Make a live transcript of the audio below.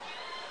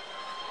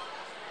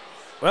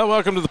Well,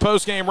 welcome to the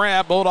Postgame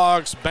Wrap.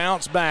 Bulldogs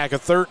bounce back, a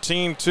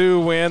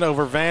 13-2 win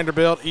over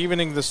Vanderbilt,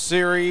 evening the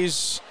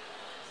series,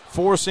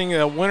 forcing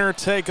a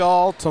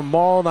winner-take-all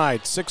tomorrow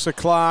night, 6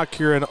 o'clock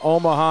here in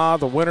Omaha.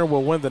 The winner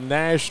will win the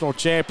national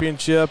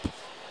championship.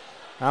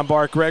 I'm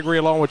Bart Gregory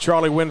along with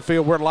Charlie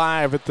Winfield. We're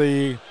live at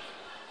the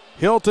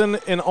Hilton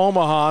in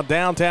Omaha,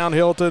 downtown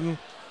Hilton,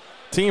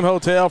 team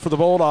hotel for the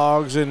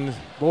Bulldogs. And,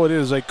 boy, it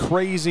is a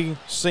crazy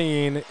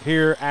scene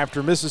here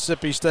after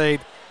Mississippi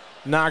State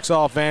knocks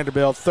off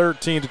Vanderbilt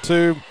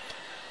 13-2.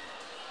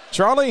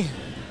 Charlie,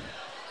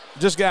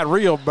 just got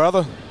real,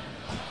 brother.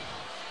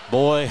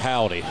 Boy,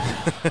 howdy.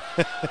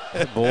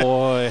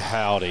 Boy,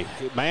 howdy.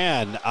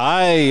 Man,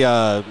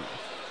 I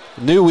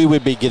knew we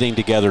would be getting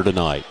together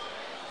tonight.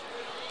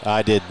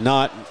 I did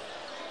not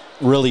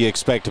really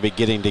expect to be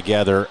getting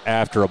together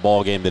after a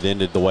ball game that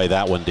ended the way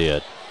that one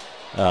did.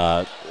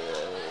 It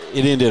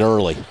ended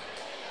early.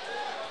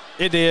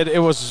 It did. It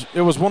was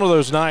one of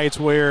those nights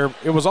where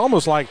it was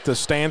almost like the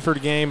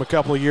Stanford game a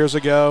couple of years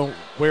ago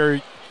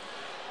where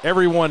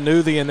everyone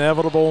knew the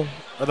inevitable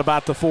at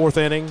about the fourth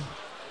inning,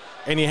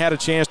 and you had a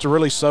chance to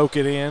really soak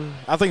it in.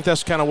 I think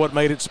that's kind of what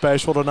made it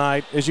special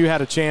tonight, is you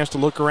had a chance to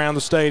look around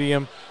the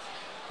stadium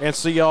and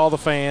see all the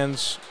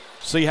fans,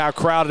 see how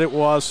crowded it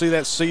was, see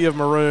that sea of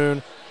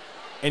maroon,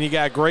 and you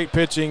got great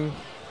pitching.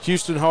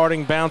 Houston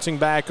Harding bouncing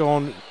back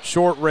on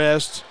short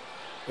rest,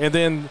 and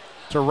then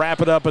to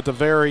wrap it up at the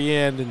very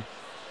end. And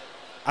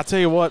I tell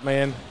you what,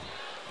 man,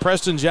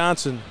 Preston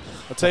Johnson,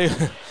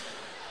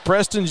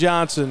 Preston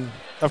Johnson,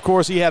 of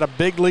course, he had a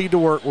big lead to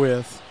work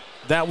with.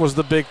 That was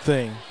the big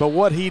thing. But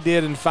what he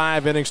did in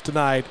 5 innings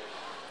tonight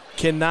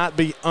cannot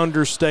be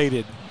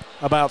understated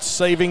about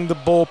saving the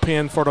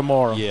bullpen for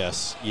tomorrow.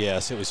 Yes,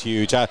 it was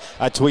huge. I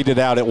tweeted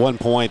out at one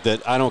point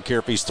that I don't care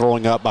if he's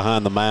throwing up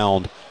behind the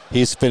mound,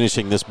 he's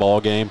finishing this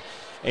ball game.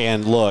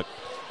 And look,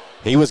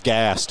 he was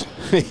gassed.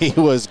 He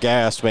was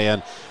gassed,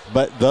 man.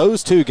 But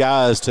those two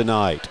guys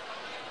tonight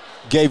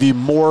gave you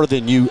more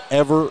than you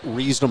ever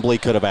reasonably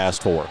could have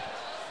asked for.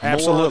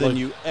 Absolutely. More than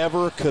you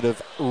ever could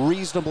have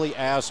reasonably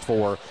asked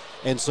for.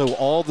 And so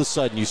all of a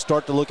sudden you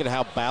start to look at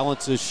how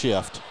balances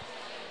shift.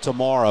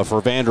 Tomorrow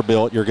for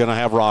Vanderbilt, you're going to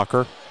have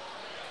Rocker.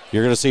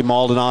 You're going to see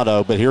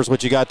Maldonado. But here's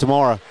what you got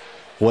tomorrow.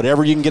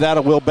 Whatever you can get out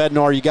of Will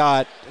Bednar, you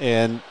got.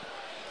 And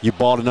you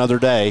bought another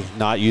day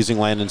not using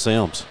Landon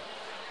Sims.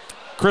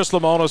 Chris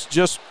Lemonis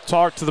just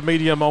talked to the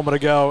media a moment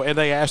ago, and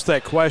they asked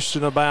that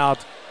question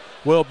about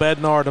Will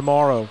Bednar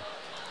tomorrow.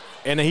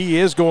 And he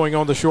is going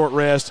on the short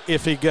rest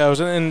if he goes.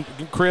 And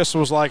Chris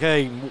was like,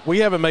 hey, we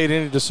haven't made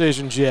any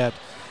decisions yet.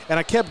 And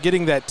I kept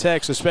getting that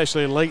text,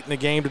 especially late in the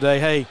game today,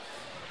 hey,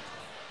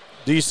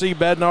 do you see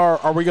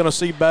Bednar? Are we going to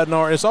see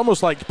Bednar? It's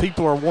almost like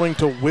people are wanting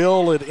to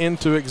will it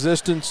into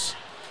existence.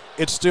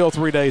 It's still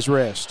 3 days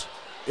rest.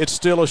 It's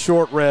still a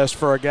short rest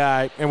for a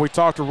guy. And we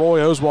talked to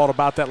Roy Oswald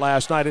about that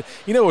last night.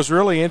 You know, it was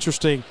really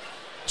interesting,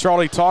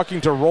 Charlie,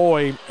 talking to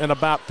Roy and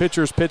about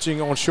pitchers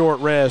pitching on short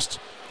rest.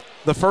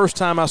 The first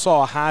time I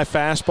saw a high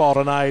fastball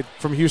tonight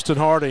from Houston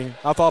Harding,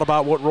 I thought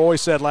about what Roy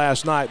said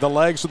last night. The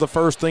legs are the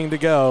first thing to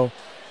go,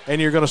 and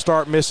you're going to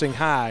start missing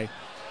high.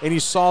 And you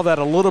saw that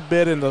a little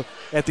bit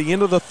at the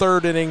end of the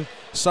third inning,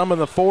 some in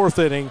the fourth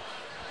inning.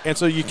 And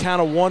so you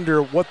kind of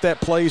wonder what that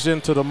plays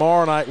into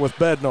tomorrow night with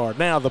Bednar.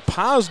 Now, the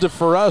positive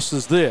for us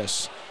is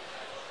this.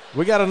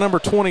 We got a number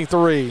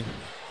 23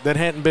 that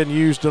hadn't been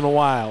used in a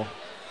while.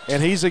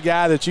 And he's a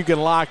guy that you can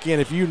lock in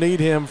if you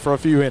need him for a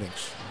few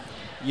innings.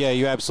 Yeah,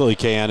 you absolutely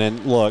can.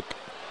 And, look,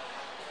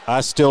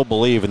 I still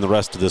believe in the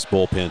rest of this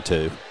bullpen,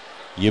 too.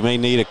 You may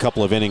need a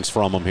couple of innings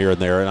from them here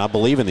and there, and I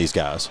believe in these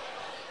guys.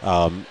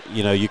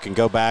 You can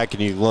go back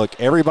and you look.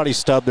 Everybody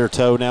stubbed their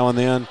toe now and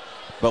then.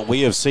 But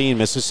we have seen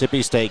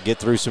Mississippi State get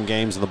through some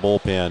games in the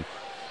bullpen.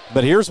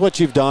 But here's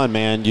what you've done,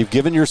 man. You've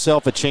given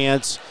yourself a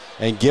chance,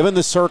 and given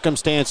the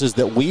circumstances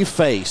that we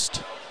faced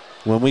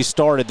when we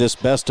started this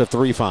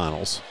best-of-3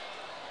 finals,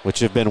 which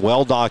have been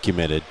well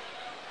documented,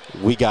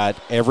 we got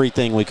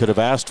everything we could have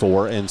asked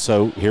for, and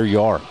so here you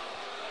are.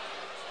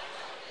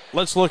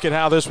 Let's look at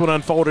how this one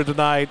unfolded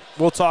tonight.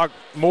 We'll talk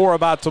more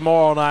about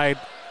tomorrow night,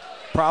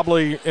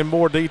 probably in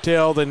more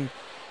detail than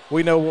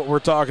we know what we're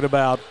talking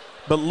about.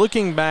 But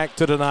looking back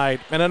to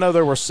tonight, and I know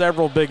there were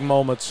several big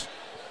moments,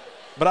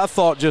 but I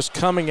thought just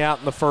coming out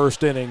in the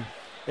first inning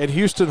and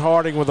Houston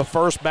Harding with the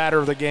first batter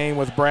of the game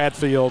with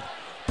Bradfield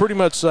pretty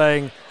much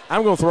saying,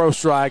 I'm going to throw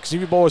strikes. If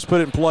you boys put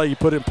it in play, you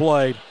put it in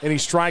play. And he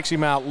strikes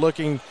him out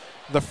looking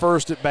the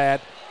first at bat.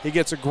 He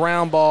gets a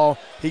ground ball.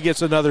 He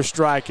gets another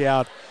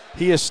strikeout.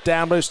 He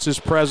established his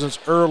presence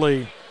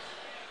early.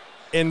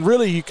 And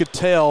really you could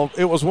tell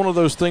it was one of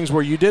those things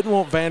where you didn't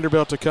want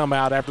Vanderbilt to come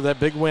out after that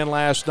big win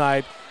last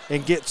night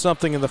and get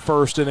something in the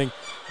first inning.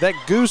 That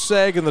goose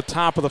egg in the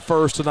top of the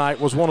first tonight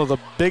was one of the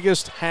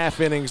biggest half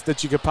innings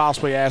that you could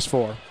possibly ask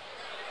for.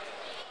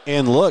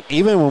 And look,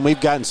 even when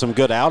we've gotten some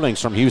good outings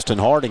from Houston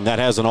Harding, that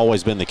hasn't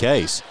always been the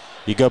case.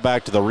 You go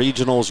back to the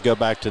regionals, you go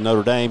back to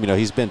Notre Dame,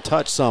 he's been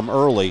touched some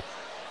early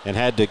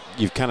and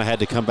you've kind of had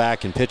to come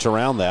back and pitch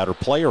around that or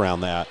play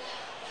around that.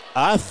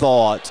 I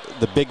thought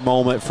the big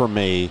moment for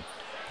me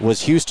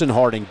was Houston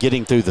Harding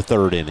getting through the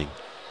third inning.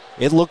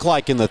 It looked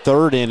like in the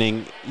third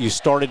inning you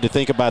started to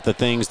think about the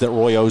things that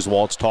Roy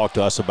Oswalt's talked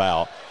to us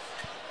about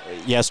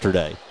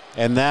yesterday,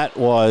 and that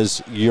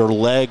was your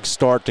legs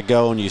start to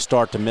go and you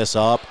start to miss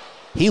up.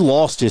 He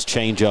lost his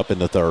changeup in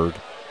the third.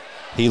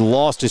 He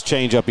lost his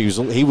changeup.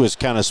 He was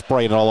kind of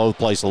spraying it all over the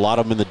place, a lot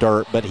of them in the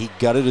dirt, but he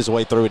gutted his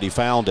way through it. He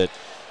found it.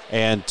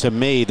 And to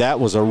me, that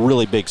was a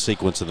really big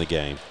sequence in the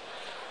game.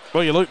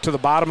 Well, you look to the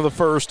bottom of the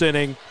first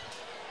inning.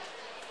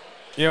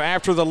 You know,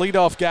 after the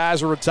leadoff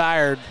guys are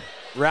retired,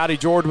 Rowdy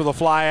George with a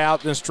fly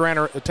out, and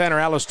Tanner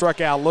Allen struck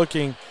out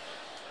looking.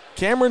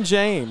 Cameron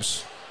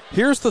James,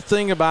 here's the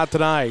thing about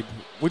tonight.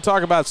 We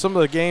talk about some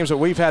of the games that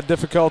we've had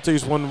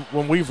difficulties when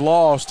we've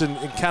lost and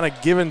kind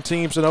of given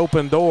teams an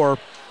open door.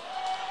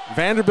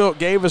 Vanderbilt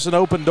gave us an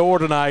open door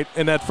tonight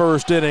in that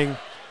first inning,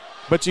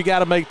 but you got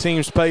to make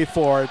teams pay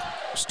for it.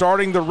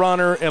 Starting the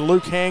runner and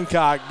Luke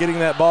Hancock getting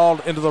that ball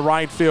into the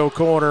right field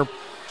corner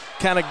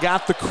kind of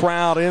got the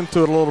crowd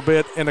into it a little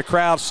bit, and the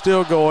crowd's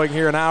still going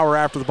here an hour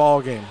after the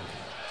ball game.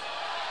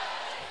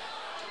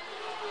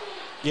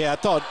 Yeah, I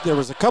thought there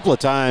was a couple of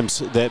times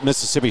that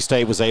Mississippi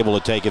State was able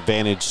to take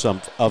advantage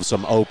of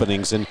some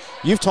openings, and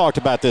you've talked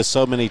about this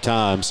so many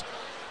times.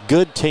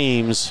 Good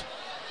teams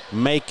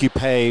make you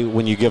pay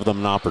when you give them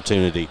an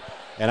opportunity.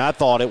 And I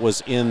thought it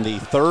was in the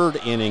third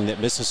inning that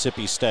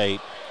Mississippi State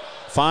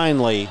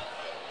finally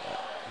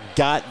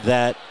got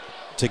that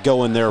to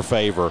go in their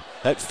favor.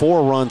 That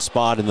 4-run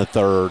spot in the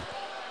third,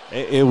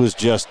 it was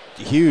just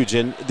huge.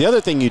 And the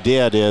other thing you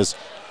did is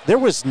there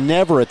was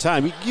never a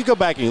time. You go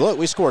back and you look,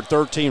 we scored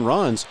 13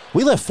 runs.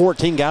 We left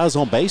 14 guys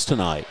on base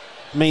tonight.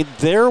 I mean,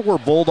 there were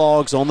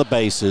Bulldogs on the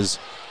bases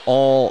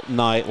all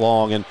night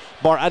long. And,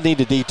 Bart, I need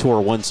to detour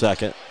 1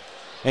 second.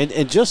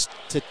 And just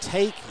to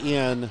take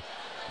in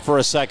for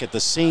a second the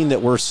scene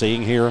that we're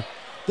seeing here,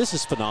 this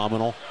is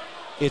phenomenal.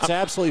 It's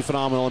absolutely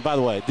phenomenal. And by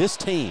the way, this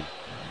team,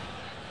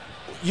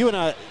 you and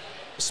I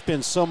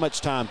spend so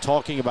much time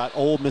talking about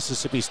old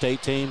Mississippi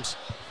State teams.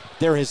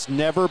 There has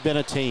never been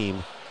a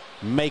team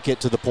make it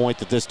to the point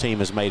that this team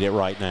has made it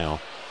right now.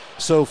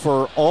 So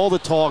for all the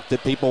talk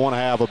that people want to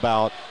have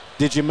about,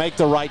 did you make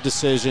the right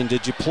decision?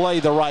 Did you play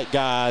the right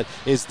guy?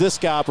 Is this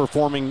guy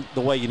performing the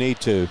way you need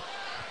to?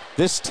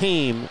 This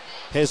team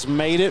has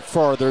made it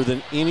farther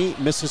than any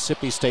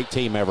Mississippi State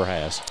team ever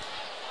has.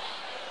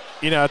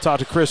 You know, I talked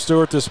to Chris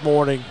Stewart this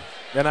morning,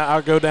 and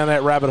I'll go down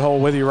that rabbit hole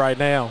with you right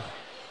now.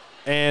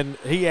 And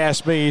he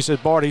asked me, he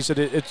said, Bart, he said,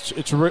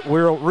 it's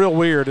real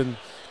weird. And,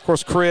 of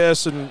course,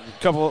 Chris and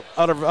a couple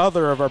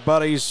other of our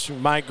buddies,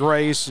 Mike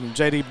Grace and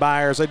J.D.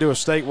 Byers, they do a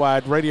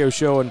statewide radio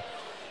show in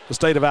the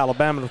state of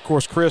Alabama. And, of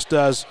course, Chris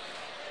does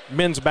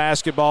men's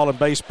basketball and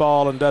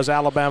baseball and does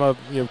Alabama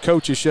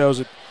coaches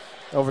shows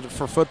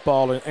for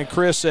football. And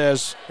Chris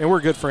says, and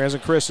we're good friends,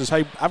 and Chris says,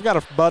 hey, I've got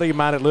a buddy of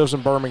mine that lives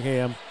in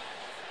Birmingham.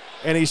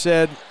 And he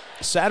said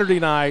Saturday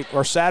night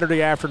or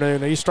Saturday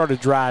afternoon, he started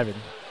driving.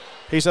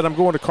 He said, I'm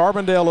going to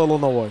Carbondale,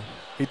 Illinois.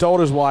 He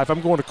told his wife,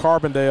 I'm going to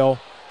Carbondale,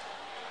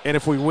 and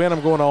if we win,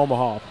 I'm going to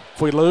Omaha.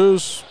 If we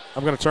lose,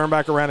 I'm going to turn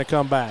back around and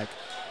come back.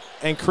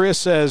 And Chris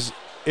says,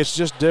 it's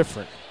just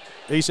different.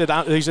 He said,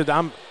 I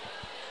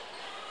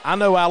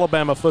know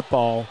Alabama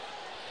football,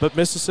 but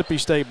Mississippi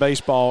State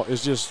baseball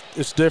is just,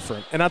 it's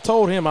different. And I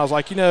told him, I was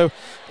like,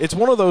 it's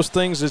one of those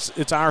things,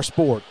 it's our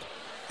sport.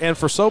 And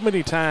for so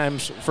many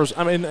times,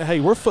 hey,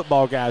 we're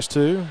football guys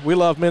too. We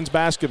love men's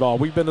basketball.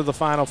 We've been to the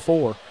Final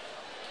Four.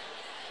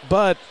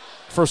 But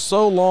for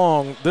so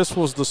long, this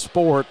was the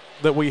sport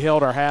that we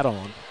held our hat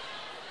on.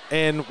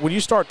 And when you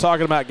start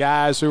talking about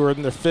guys who are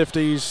in their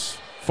 50s,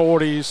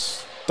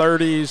 40s,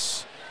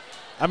 30s,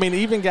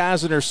 even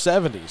guys in their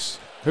 70s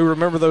who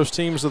remember those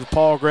teams of the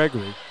Paul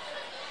Gregory,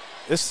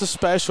 it's the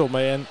special,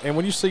 man. And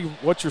when you see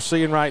what you're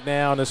seeing right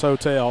now in this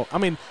hotel,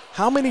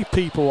 how many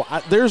people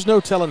 – there's no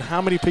telling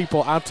how many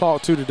people I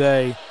talked to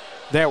today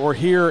that were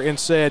here and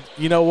said,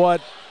 you know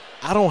what,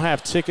 I don't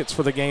have tickets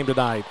for the game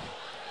tonight.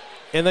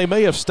 And they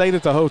may have stayed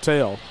at the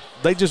hotel.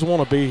 They just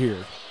want to be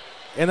here.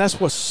 And that's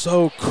what's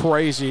so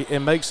crazy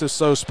and makes this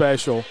so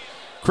special.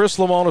 Chris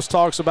Lemonis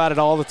talks about it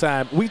all the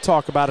time. We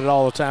talk about it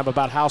all the time,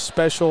 about how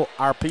special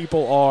our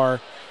people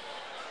are.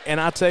 And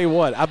I tell you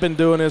what, I've been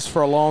doing this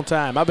for a long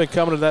time. I've been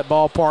coming to that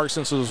ballpark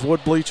since it was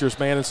wood bleachers,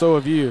 man, and so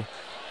have you.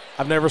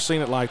 I've never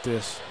seen it like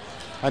this.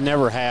 I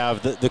never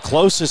have. The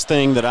closest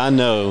thing that I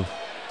know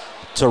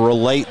to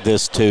relate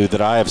this to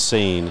that I have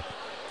seen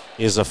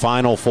is a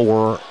Final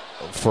Four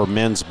for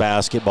men's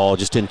basketball,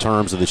 just in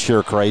terms of the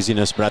sheer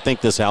craziness, but I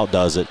think this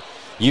outdoes it.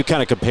 You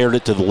kind of compared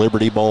it to the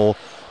Liberty Bowl.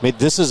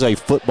 This is a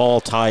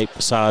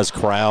football-type size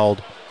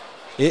crowd.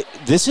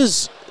 This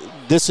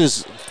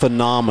is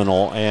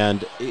phenomenal,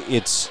 and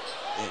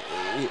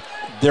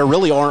there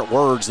really aren't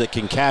words that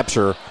can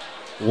capture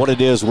what it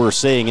is we're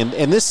seeing.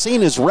 And this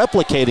scene is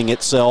replicating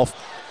itself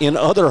in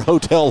other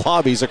hotel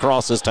lobbies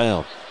across this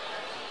town.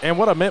 And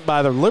what I meant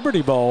by the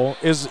Liberty Bowl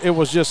is it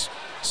was just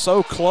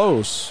so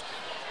close.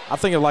 I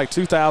think of like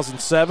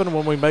 2007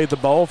 when we made the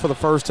bowl for the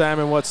first time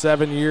in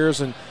 7 years,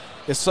 and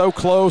it's so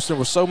close. There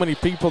were so many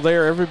people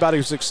there. Everybody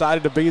was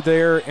excited to be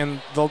there,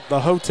 and the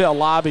hotel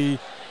lobby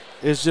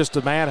is just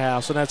a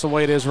madhouse, and that's the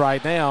way it is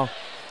right now.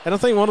 And I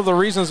think one of the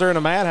reasons they're in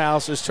a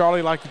madhouse is,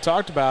 Charlie, like you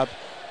talked about,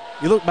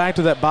 you look back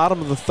to that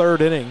bottom of the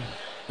third inning,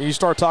 and you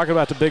start talking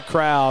about the big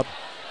crowd.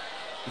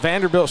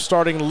 Vanderbilt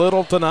starting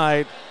little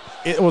tonight.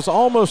 It was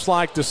almost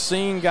like the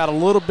scene got a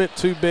little bit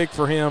too big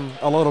for him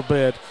a little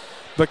bit,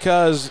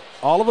 because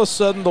all of a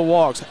sudden the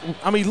walks.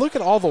 I mean, look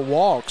at all the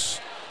walks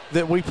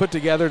that we put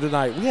together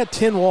tonight. We had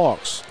 10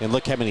 walks. And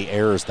look how many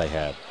errors they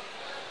had.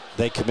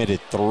 They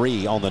committed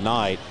 3 on the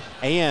night.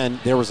 And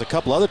there was a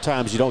couple other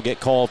times you don't get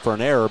called for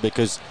an error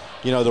because,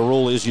 you know, the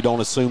rule is you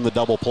don't assume the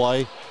double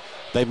play.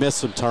 They missed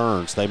some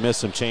turns. They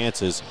missed some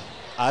chances.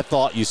 I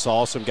thought you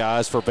saw some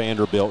guys for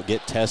Vanderbilt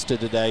get tested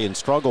today and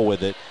struggle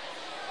with it.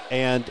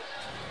 And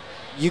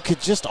you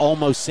could just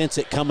almost sense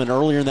it coming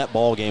earlier in that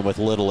ball game with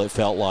Little, it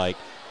felt like.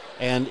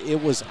 And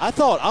it was, I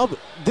thought,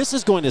 this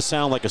is going to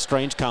sound like a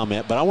strange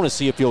comment, but I want to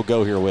see if you'll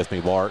go here with me,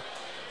 Bart.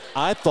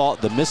 I thought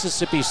the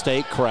Mississippi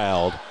State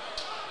crowd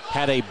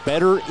had a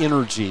better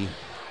energy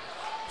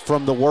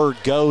from the word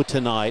go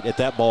tonight at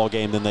that ball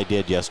game than they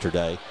did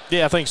yesterday.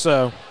 Yeah, I think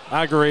so.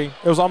 I agree.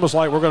 It was almost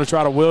like we're going to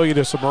try to will you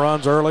to some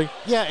runs early.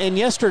 Yeah, and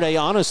yesterday,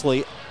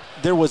 honestly,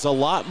 there was a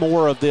lot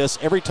more of this.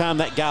 Every time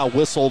that guy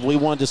whistled, we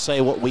wanted to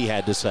say what we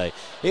had to say.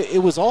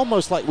 It was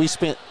almost like we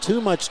spent too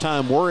much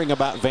time worrying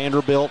about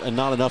Vanderbilt and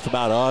not enough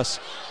about us.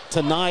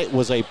 Tonight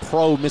was a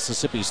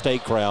pro-Mississippi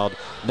State crowd,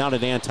 not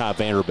an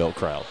anti-Vanderbilt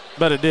crowd.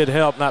 But it did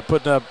help not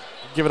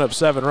giving up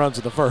 7 runs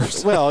in the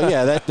first. Well,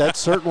 yeah, that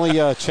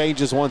certainly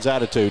changes one's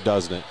attitude,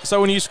 doesn't it? So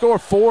when you score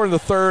 4 in the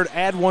third,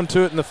 add 1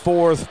 to it in the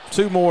fourth,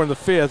 2 more in the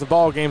fifth, the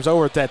ball game's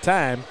over at that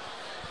time.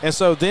 And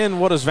so then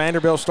what does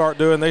Vanderbilt start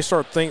doing? They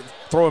start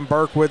throwing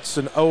Berkowitz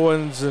and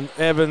Owens and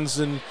Evans.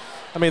 And,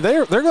 I mean,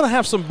 they're going to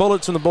have some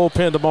bullets in the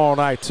bullpen tomorrow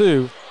night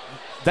too.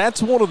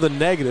 That's one of the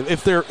negatives.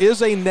 If there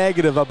is a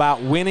negative about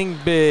winning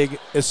big,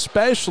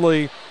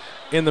 especially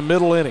in the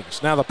middle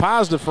innings. Now, the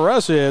positive for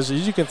us is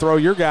you can throw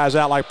your guys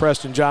out like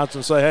Preston Johnson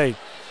and say, hey,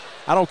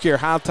 I don't care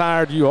how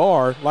tired you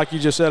are. Like you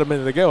just said a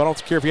minute ago, I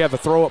don't care if you have to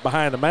throw it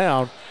behind the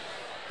mound.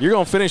 You're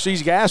going to finish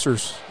these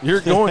gassers. You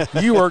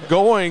are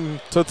going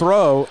to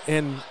throw,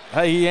 and,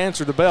 hey, he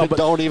answered the bell. But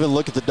don't even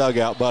look at the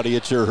dugout, buddy.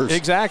 It's yours.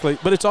 Exactly.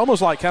 But it's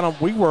almost like kind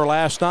of we were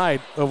last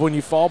night of when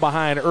you fall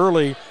behind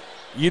early,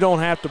 you don't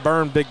have to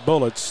burn big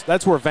bullets.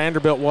 That's where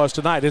Vanderbilt was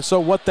tonight. And so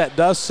what that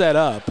does set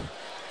up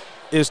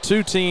is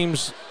 2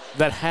 teams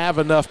that have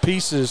enough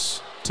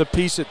pieces to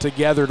piece it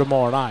together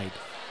tomorrow night.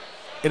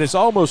 And it's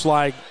almost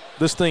like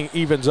this thing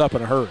evens up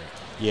in a hurry.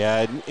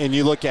 Yeah, and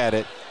you look at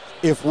it.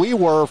 If we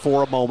were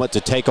for a moment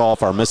to take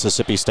off our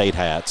Mississippi State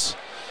hats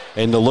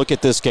and to look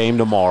at this game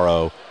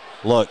tomorrow,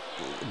 look,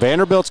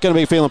 Vanderbilt's going to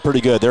be feeling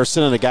pretty good. They're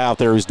sending a guy out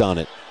there who's done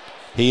it.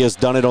 He has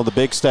done it on the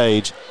big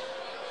stage,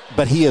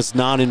 but he is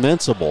not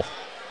invincible.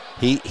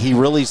 He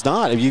really's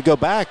not. If you go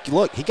back,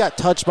 look, he got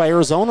touched by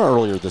Arizona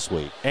earlier this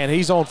week. And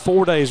he's on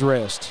 4 days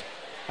rest.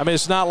 I mean,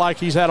 it's not like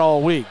he's had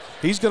all week.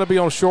 He's going to be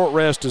on short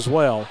rest as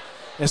well.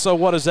 And so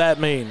what does that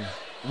mean?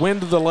 When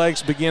do the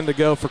legs begin to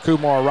go for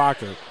Kumar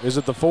Rocker? Is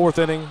it the 4th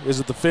inning? Is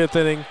it the 5th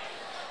inning?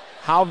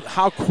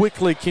 How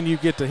quickly can you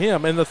get to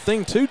him? And the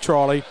thing, too,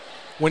 Charlie,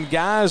 when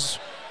guys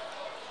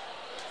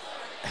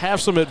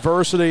have some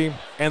adversity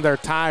and they're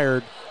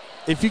tired,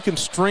 if you can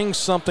string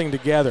something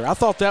together. I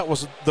thought that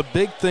was the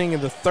big thing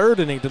in the 3rd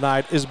inning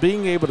tonight, is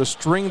being able to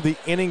string the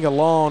inning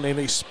along and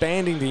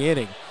expanding the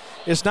inning.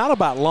 It's not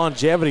about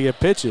longevity of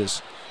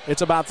pitches.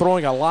 It's about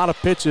throwing a lot of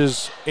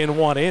pitches in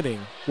 1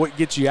 inning, what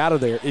gets you out of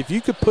there. If you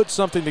could put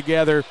something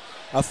together,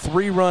 a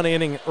 3-run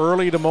inning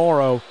early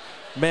tomorrow,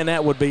 man,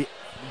 that would be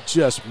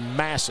just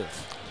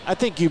massive. I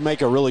think you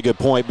make a really good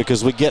point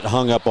because we get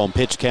hung up on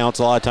pitch counts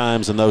a lot of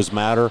times, and those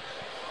matter.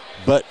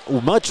 But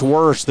much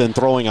worse than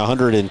throwing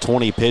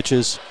 120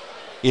 pitches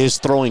is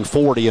throwing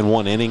 40 in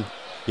 1 inning.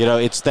 You know,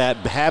 it's that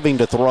having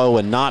to throw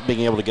and not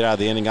being able to get out of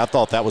the inning. I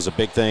thought that was a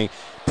big thing.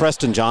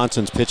 Preston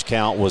Johnson's pitch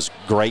count was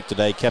great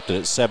today, kept it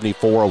at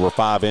 74 over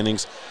 5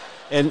 innings.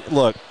 And,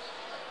 look,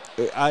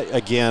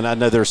 I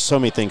know there's so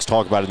many things to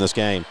talk about in this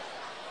game.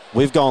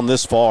 We've gone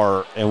this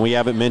far, and we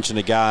haven't mentioned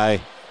a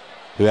guy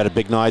who had a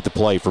big night to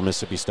play for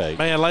Mississippi State.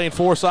 Man, Lane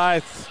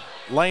Forsythe.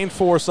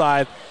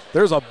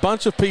 There's a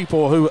bunch of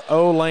people who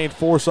owe Lane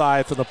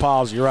Forsythe an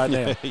apology right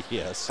now.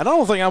 Yes. And I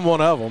don't think I'm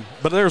one of them,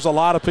 but there's a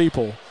lot of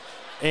people.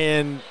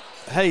 And,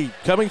 hey,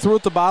 coming through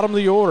at the bottom of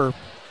the order,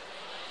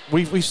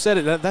 we said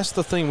it. That's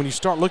the thing. When you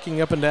start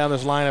looking up and down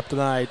this lineup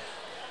tonight,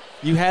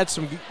 you had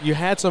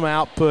some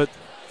output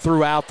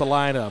throughout the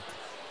lineup.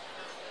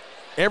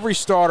 Every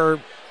starter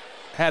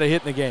had a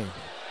hit in the game.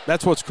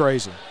 That's what's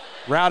crazy.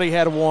 Rowdy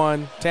had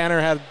 1. Tanner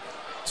had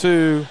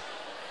 2.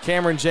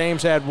 Cameron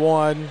James had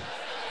 1.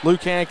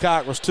 Luke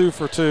Hancock was 2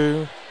 for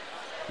 2.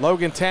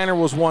 Logan Tanner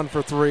was 1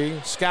 for 3.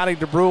 Scotty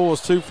DeBrule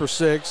was 2 for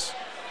 6.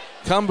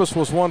 Cumbus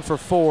was 1 for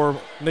 4.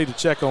 Need to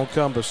check on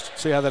Cumbus,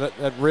 see how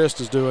that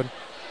wrist is doing.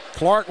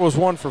 Clark was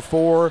 1 for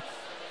 4.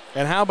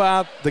 And how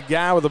about the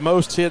guy with the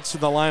most hits in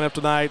the lineup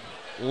tonight,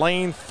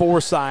 Lane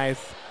Forsythe?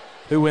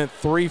 who went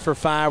 3 for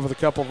 5 with a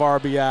couple of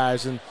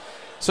RBIs. And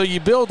so you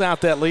build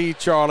out that lead,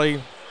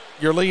 Charlie.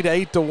 Your lead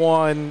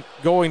 8-1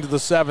 going to the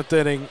 7th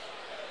inning,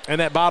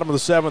 and that bottom of the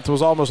 7th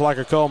was almost like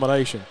a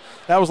culmination.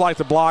 That was like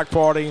the block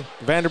party.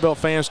 Vanderbilt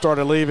fans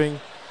started leaving,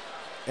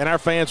 and our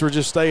fans were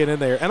just staying in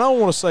there. And I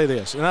want to say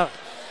this, and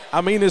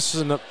I mean this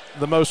in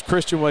the most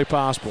Christian way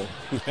possible.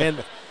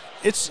 And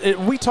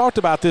we talked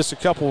about this a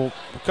couple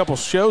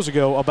shows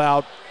ago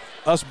about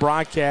us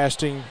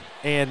broadcasting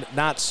and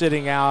not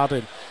sitting out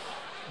and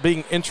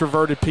being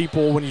introverted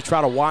people. When you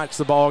try to watch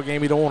the ball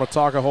game, you don't want to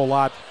talk a whole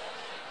lot.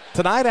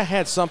 Tonight I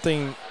had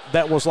something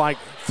that was like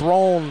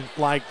thrown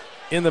like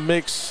in the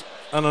mix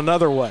in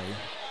another way.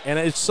 And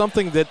it's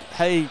something that,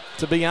 hey,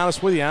 to be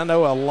honest with you, I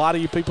know a lot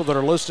of you people that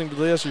are listening to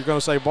this, you're going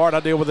to say, Bart,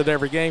 I deal with it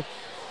every game.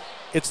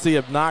 It's the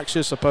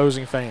obnoxious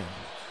opposing fan.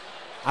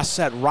 I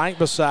sat right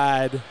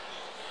beside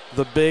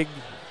the big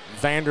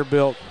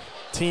Vanderbilt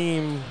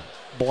team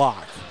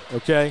block,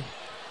 okay?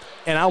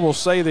 And I will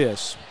say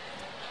this,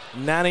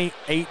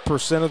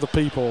 98% of the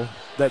people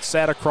that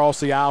sat across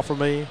the aisle from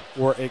me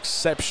were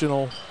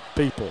exceptional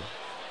people.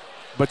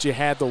 But you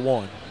had the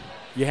one.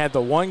 You had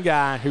the one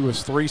guy who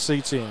was 3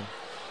 seats in.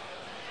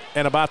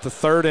 And about the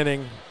 3rd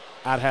inning,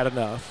 I'd had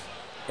enough.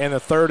 And the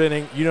 3rd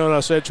inning, you know what I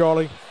said,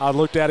 Charlie? I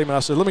looked at him and I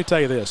said, let me tell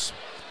you this.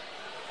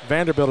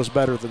 Vanderbilt is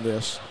better than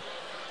this.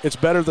 It's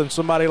better than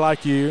somebody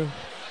like you.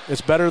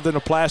 It's better than a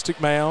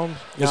plastic mound.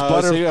 It's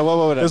better.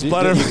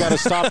 You got to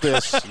stop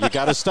this. You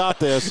got to stop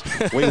this.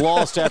 We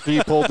lost after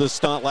you pulled this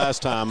stunt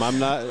last time. I'm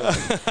not.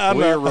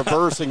 We're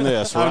reversing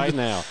this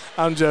now.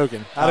 I'm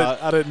joking.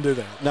 I didn't do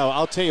that. No,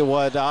 I'll tell you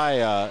what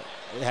I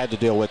had to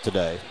deal with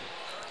today.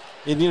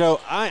 And, you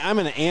know, I'm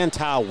an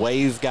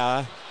anti-wave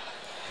guy.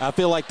 I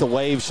feel like the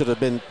wave should have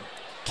been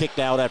kicked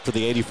out after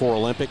the 84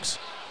 Olympics.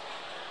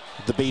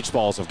 The beach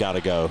balls have got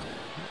to go.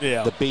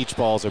 Yeah. The beach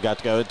balls have got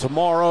to go. And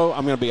tomorrow,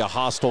 I'm going to be a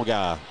hostile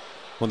guy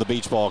when the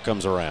beach ball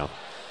comes around.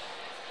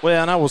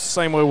 Well, and I was the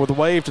same way with the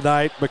wave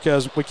tonight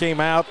because we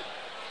came out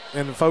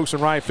and the folks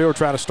in right field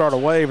trying to start a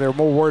wave. They were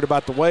more worried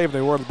about the wave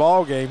than they were the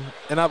ball game.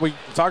 And we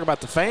talk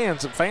about the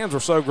fans. The fans were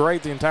so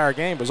great the entire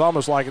game. It was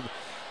almost like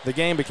the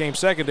game became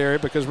secondary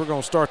because we're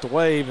going to start the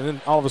wave. And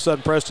then all of a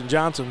sudden Preston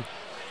Johnson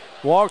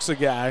walks the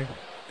guy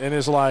and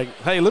is like,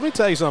 hey, let me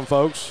tell you something,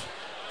 folks.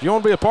 If you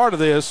want to be a part of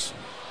this,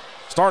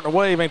 starting a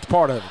wave ain't the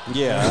part of it.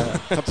 Yeah,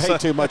 I paid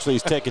too much for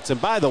these tickets. And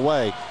by the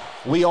way,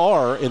 we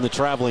are in the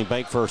traveling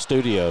Bank First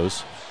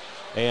studios,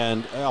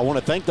 and I want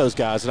to thank those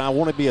guys, and I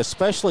want to be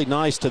especially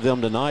nice to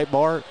them tonight,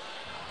 Bart,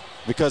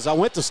 because I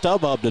went to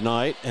StubHub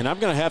tonight, and I'm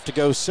going to have to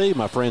go see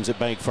my friends at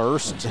Bank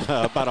First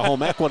about a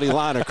home equity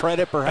line of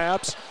credit,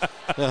 perhaps.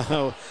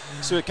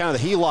 See kind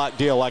of the HELOC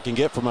deal I can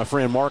get from my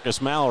friend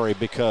Marcus Mallory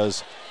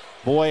because,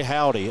 boy,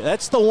 howdy.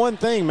 That's the one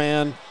thing,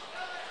 man.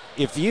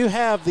 If you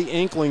have the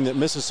inkling that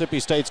Mississippi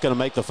State's going to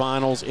make the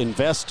finals,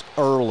 invest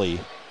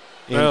early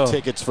in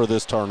tickets for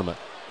this tournament.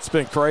 It's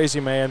been crazy,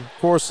 man. Of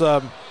course,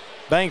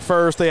 Bank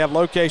First, they have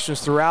locations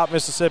throughout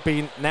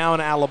Mississippi, now in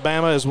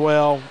Alabama as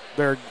well.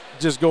 They're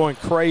just going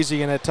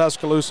crazy in that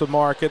Tuscaloosa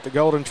market, the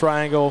Golden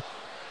Triangle,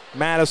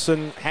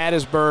 Madison,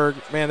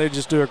 Hattiesburg. Man, they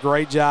just do a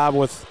great job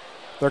with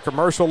their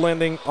commercial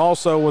lending,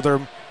 also with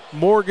their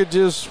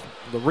mortgages,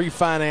 the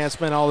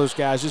refinance. Man, all those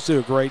guys just do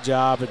a great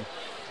job. And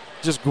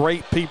just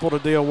great people to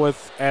deal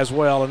with as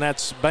well, and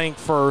that's Bank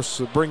First,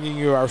 so bringing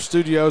you our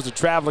studios, the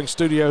traveling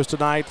studios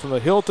tonight from the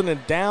Hilton in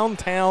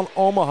downtown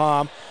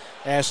Omaha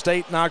as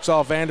State knocks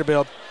off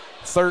Vanderbilt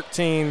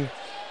 13-2.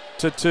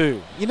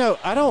 You know,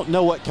 I don't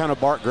know what kind of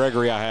Bart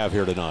Gregory I have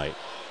here tonight.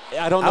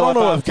 I don't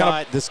know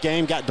if this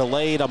game got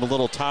delayed. I'm a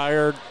little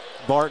tired,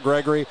 Bart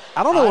Gregory.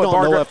 I don't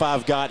know if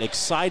I've got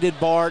excited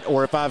Bart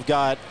or if I've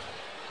got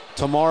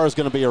tomorrow's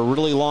going to be a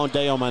really long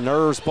day on my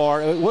nerves,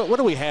 Bart. What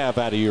do we have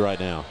out of you right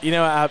now? You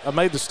know, I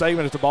made the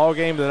statement at the ball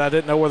game that I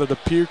didn't know whether to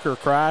puke or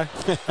cry.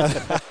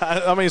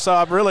 I mean, so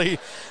I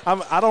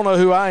don't know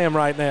who I am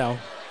right now.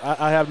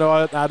 I have no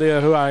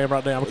idea who I am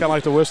right now. I'm kind of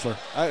like the Whistler.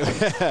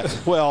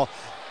 Well,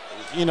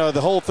 you know,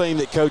 the whole thing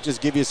that coaches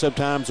give you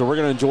sometimes, we're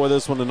going to enjoy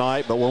this one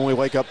tonight, but when we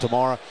wake up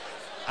tomorrow,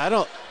 I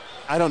don't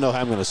know how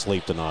I'm going to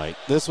sleep tonight.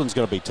 This one's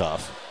going to be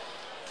tough.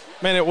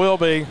 Man, it will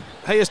be.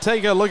 Hey, let's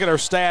take a look at our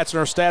stats, and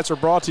our stats are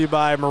brought to you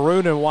by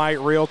Maroon and White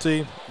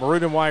Realty.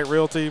 Maroon and White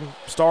Realty,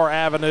 Star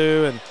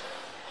Avenue, and,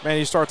 man,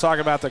 you start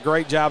talking about the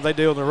great job they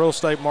do in the real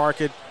estate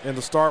market in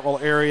the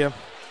Starkville area.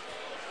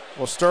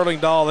 Well, Sterling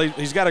Dahl,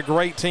 he's got a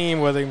great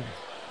team with him.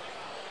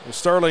 And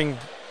Sterling,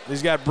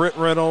 he's got Britt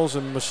Reynolds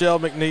and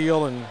Michelle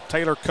McNeil and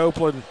Taylor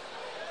Copeland.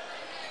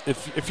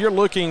 If you're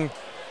looking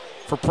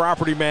for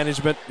property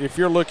management, if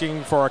you're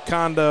looking for a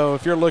condo,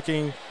 if you're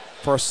looking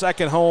for a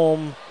second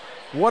home,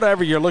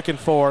 whatever you're looking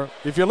for,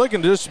 if you're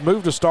looking to just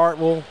move to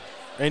Starkville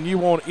and you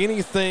want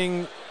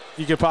anything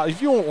you can probably,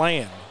 if you want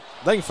land,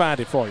 they can find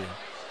it for you.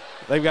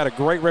 They've got a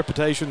great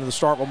reputation in the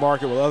Starkville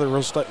market with other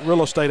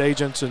real estate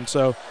agents, and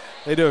so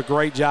they do a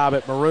great job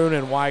at Maroon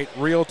and White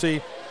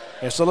Realty.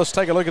 And so let's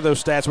take a look at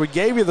those stats. We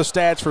gave you the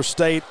stats for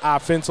State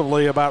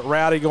offensively about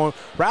Rowdy going.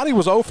 Rowdy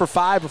was 0 for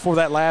 5 before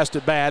that last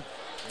at bat.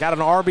 Got an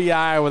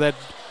RBI with that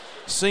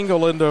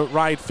single into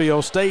right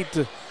field. State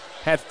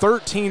had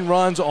 13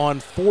 runs on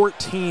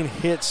 14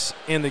 hits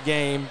in the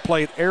game,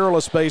 played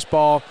errorless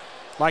baseball.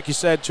 Like you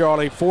said,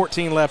 Charlie,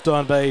 14 left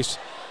on base.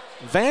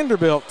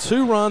 Vanderbilt,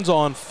 2 runs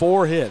on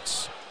 4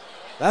 hits.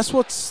 That's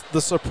what's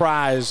the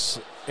surprise,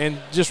 and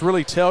just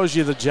really tells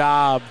you the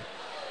job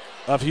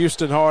of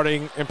Houston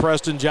Harding and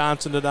Preston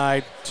Johnson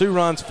tonight. 2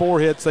 runs,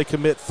 4 hits. They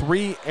commit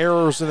 3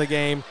 errors in the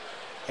game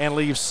and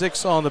leave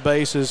 6 on the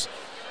bases.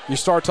 You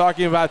start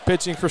talking about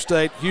pitching for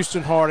State.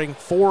 Houston Harding,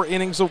 4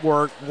 innings of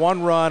work,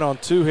 1 run on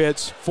 2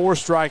 hits, 4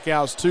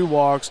 strikeouts, 2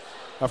 walks.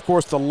 Of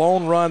course, the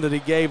lone run that he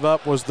gave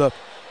up was the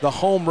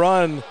home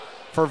run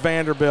for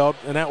Vanderbilt,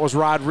 and that was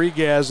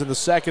Rodriguez in the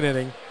 2nd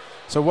inning.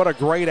 So what a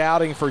great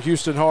outing for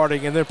Houston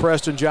Harding. And then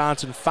Preston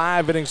Johnson,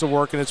 5 innings of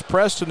work, and it's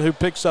Preston who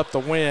picks up the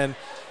win.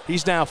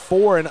 He's now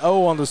 4-0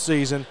 on the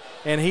season,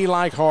 and he,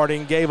 like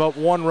Harding, gave up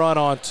 1 run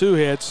on 2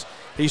 hits.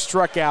 He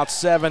struck out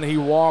 7. He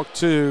walked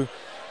 2.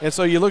 And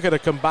so you look at a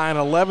combined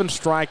 11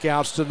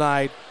 strikeouts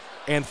tonight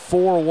and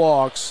 4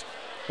 walks.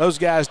 Those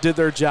guys did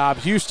their job.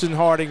 Houston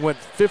Harding went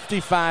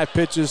 55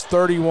 pitches,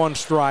 31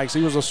 strikes.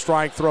 He was a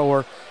strike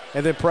thrower.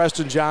 And then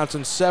Preston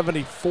Johnson,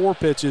 74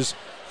 pitches,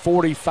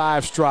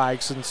 45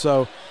 strikes. And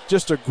so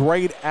just a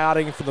great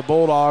outing for the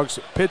Bulldogs,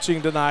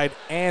 pitching tonight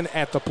and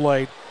at the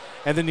plate.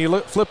 And then you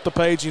flip the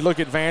page, you look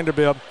at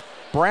Vanderbilt.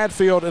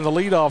 Bradfield in the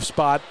leadoff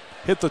spot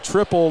hit the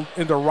triple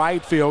into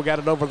right field, got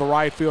it over the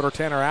right fielder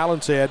Tanner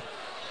Allen's head.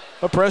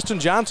 But Preston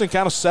Johnson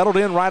kind of settled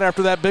in right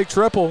after that big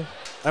triple.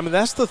 I mean,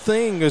 that's the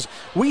thing, is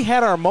we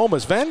had our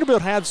moments.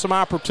 Vanderbilt had some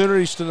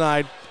opportunities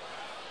tonight.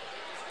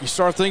 You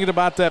start thinking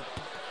about that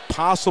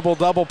possible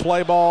double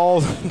play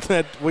ball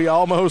that we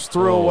almost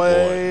threw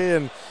away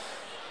and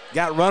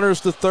got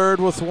runners to third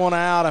with 1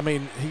 out. I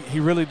mean, he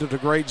really did a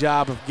great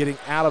job of getting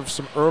out of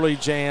some early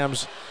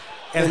jams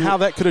and how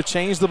that could have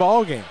changed the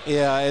ball game.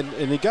 Yeah,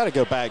 and you got to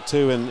go back,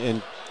 too,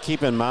 and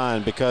keep in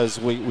mind, because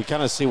we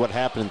kind of see what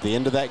happened at the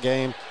end of that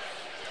game.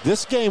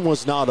 This game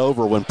was not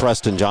over when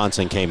Preston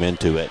Johnson came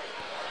into it.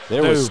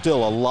 There was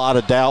still a lot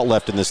of doubt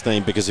left in this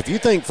thing, because if you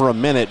think for a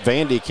minute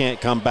Vandy can't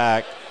come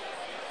back,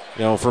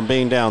 from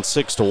being down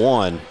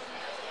 6-1,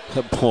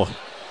 boy,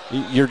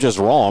 you're just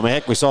wrong. I mean,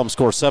 heck, we saw him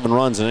score 7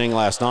 runs in an inning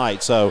last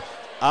night. So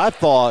I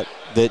thought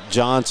that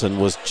Johnson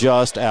was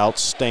just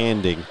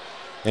outstanding.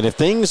 And if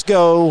things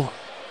go,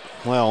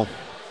 well,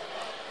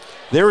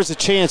 there is a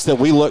chance that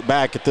we look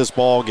back at this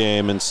ball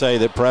game and say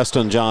that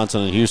Preston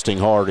Johnson and Houston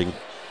Harding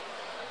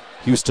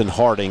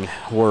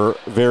were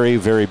very,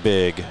 very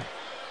big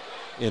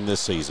in this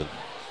season.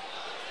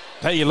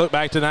 Hey, you look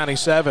back to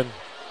 97,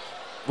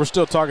 we're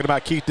still talking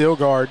about Keith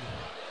Dilgard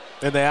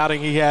and the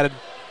outing he had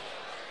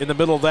in the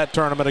middle of that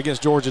tournament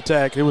against Georgia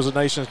Tech. It was the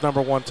nation's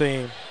 #1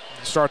 team.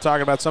 You start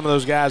talking about some of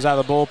those guys out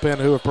of the bullpen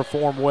who have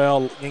performed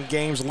well in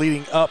games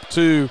leading up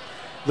to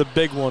the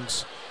big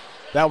ones.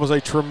 That was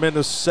a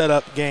tremendous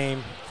setup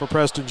game for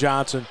Preston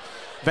Johnson.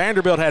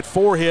 Vanderbilt had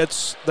 4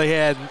 hits. They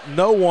had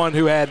no one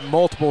who had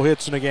multiple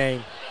hits in a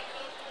game.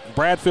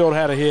 Bradfield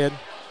had a hit.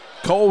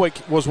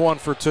 Colwick was 1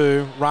 for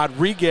 2.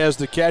 Rodriguez,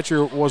 the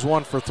catcher, was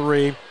 1 for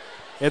 3.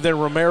 And then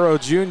Romero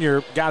Jr.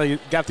 got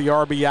the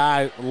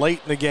RBI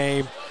late in the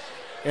game.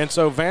 And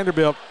so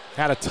Vanderbilt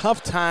had a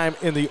tough time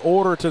in the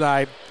order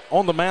tonight.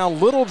 On the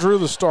mound, Little drew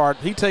the start.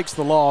 He takes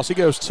the loss. He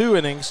goes 2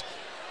 innings,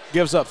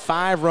 gives up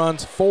 5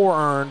 runs, 4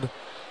 earned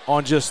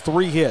on just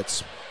 3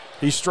 hits.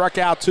 He struck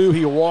out 2.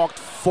 He walked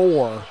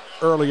 4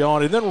 early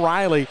on. And then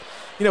Riley,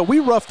 we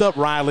roughed up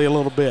Riley a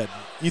little bit.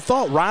 You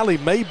thought Riley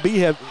may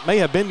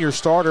have been your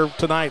starter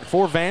tonight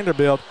for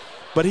Vanderbilt,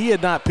 but he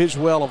had not pitched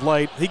well of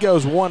late. He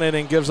goes 1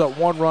 inning, gives up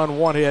 1 run,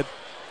 1 hit.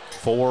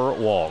 4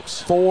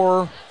 walks.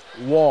 4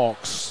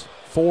 walks.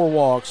 4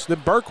 walks.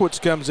 Then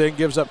Berkowitz comes in,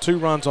 gives up 2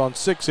 runs on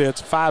 6 hits,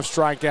 5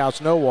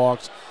 strikeouts, no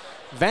walks.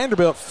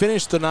 Vanderbilt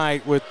finished the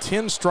night with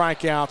 10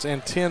 strikeouts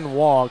and 10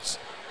 walks.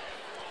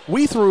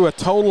 We threw a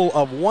total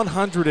of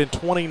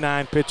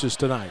 129 pitches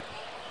tonight.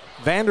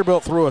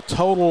 Vanderbilt threw a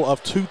total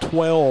of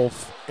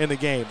 212 in the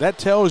game. That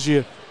tells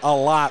you a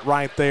lot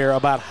right there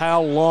about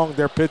how long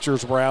their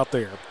pitchers were out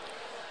there.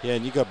 Yeah,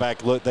 and you go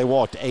back, look, they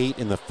walked 8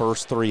 in the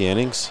first 3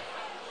 innings.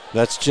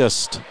 That's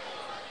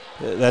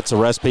a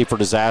recipe for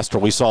disaster.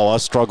 We saw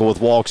us struggle with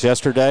walks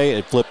yesterday.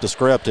 It flipped the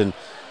script. And,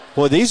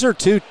 boy, these are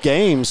 2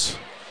 games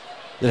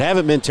that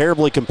haven't been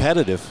terribly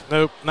competitive.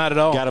 Nope, not at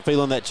all. Got a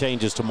feeling that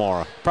changes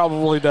tomorrow.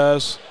 Probably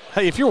does.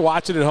 Hey, if you're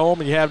watching at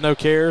home and you have no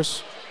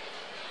cares,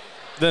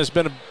 then it's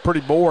been pretty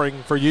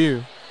boring for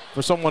you,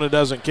 for someone who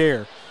doesn't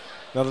care.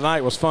 Now,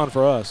 tonight was fun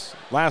for us.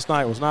 Last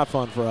night was not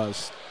fun for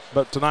us,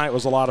 but tonight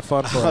was a lot of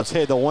fun for us. I'll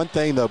tell you the one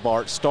thing, though,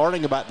 Bart,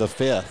 starting about the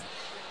 5th,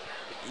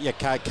 you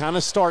kind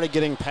of started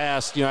getting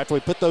past, after we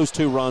put those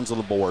 2 runs on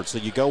the board. So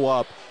you go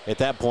up at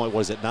that point,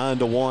 was it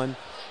 9-1?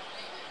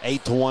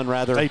 8-1,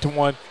 rather?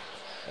 8-1.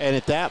 And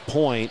at that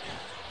point,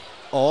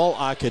 all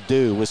I could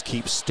do was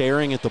keep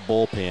staring at the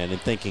bullpen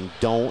and thinking,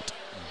 don't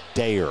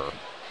dare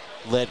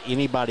let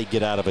anybody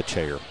get out of a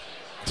chair.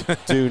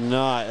 Do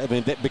not. I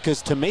mean,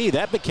 because to me,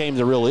 that became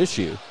the real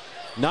issue.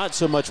 Not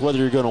so much whether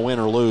you're going to win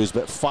or lose,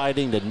 but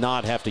fighting to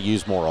not have to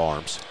use more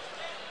arms.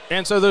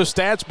 And so those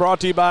stats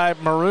brought to you by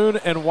Maroon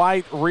and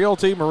White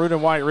Realty. Maroon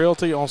and White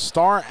Realty on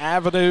Star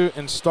Avenue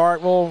in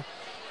Starkville.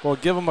 We'll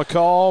give them a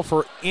call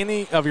for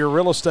any of your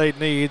real estate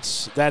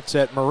needs. That's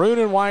at Maroon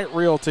and White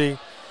Realty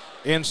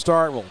in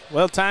Starkville.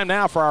 Well, time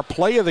now for our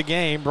play of the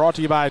game, brought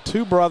to you by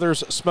Two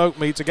Brothers Smoke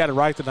Meats. I got it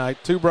right tonight.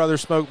 Two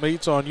Brothers Smoke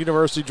Meats on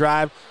University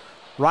Drive,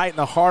 right in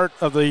the heart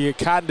of the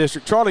Cotton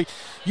District. Charlie,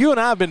 you and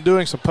I have been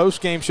doing some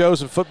post-game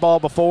shows in football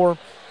before,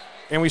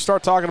 and we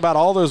start talking about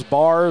all those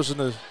bars in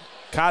the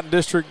Cotton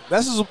District.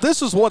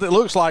 This is what it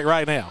looks like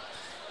right now.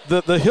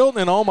 The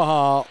Hilton in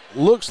Omaha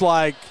looks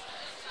like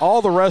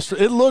all the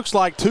restaurants. It looks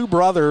like Two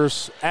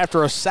Brothers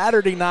after a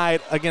Saturday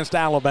night against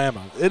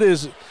Alabama. It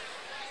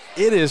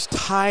is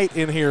tight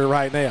in here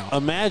right now.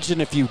 Imagine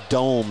if you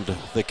domed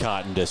the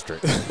Cotton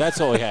District. That's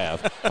what we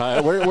have.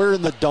 We're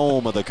in the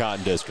dome of the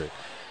Cotton District.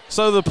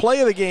 So the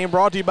play of the game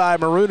brought to you by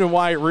Maroon and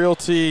White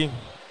Realty.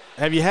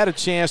 Have you had a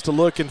chance to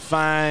look and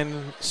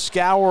find,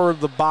 scour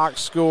the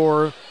box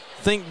score,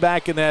 think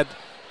back in that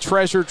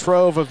treasure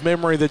trove of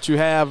memory that you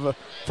have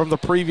from the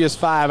previous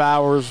 5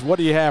 hours? What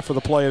do you have for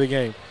the play of the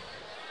game?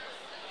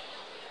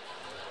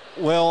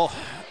 Well,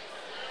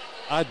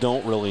 I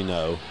don't really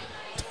know.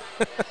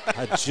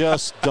 I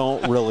just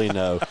don't really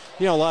know.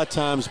 You know, a lot of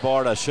times,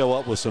 Bart, I show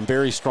up with some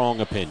very strong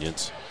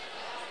opinions.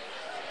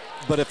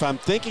 But if I'm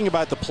thinking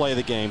about the play of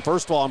the game,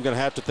 first of all, I'm going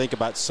to have to think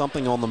about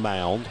something on the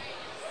mound.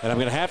 And I'm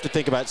going to have to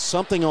think about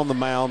something on the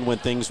mound when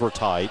things were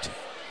tight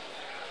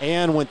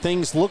and when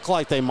things look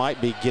like they might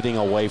be getting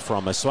away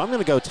from us. So I'm going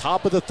to go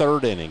top of the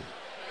third inning.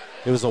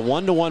 It was a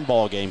 1-1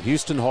 ball game.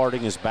 Houston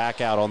Harding is back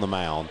out on the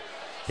mound.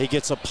 He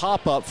gets a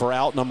pop-up for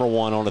out number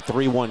 1 on a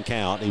 3-1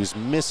 count. He was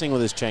missing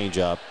with his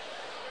changeup.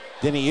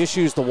 Then he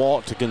issues the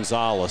walk to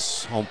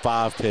Gonzalez on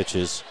 5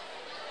 pitches.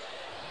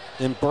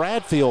 Then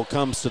Bradfield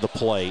comes to the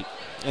plate.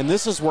 And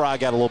this is where I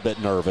got a little bit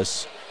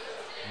nervous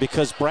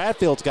because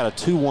Bradfield's got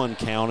a 2-1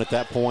 count at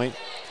that point,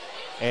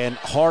 and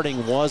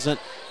Harding wasn't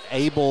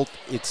able,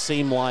 it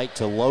seemed like,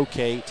 to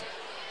locate.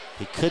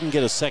 He couldn't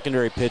get a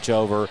secondary pitch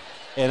over,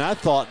 and I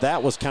thought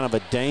that was kind of a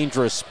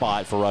dangerous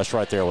spot for us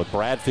right there with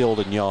Bradfield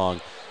and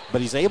Young.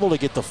 But he's able to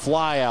get the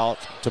fly out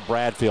to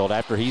Bradfield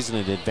after he's in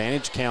an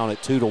advantage count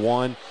at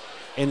 2-1.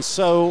 And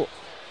so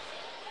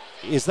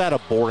is that a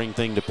boring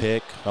thing to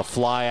pick, a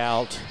fly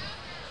out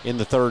in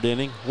the third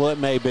inning? Well, it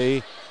may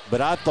be,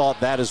 but I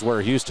thought that is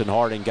where Houston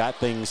Harding got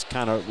things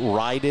kind of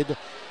righted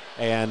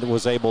and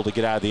was able to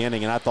get out of the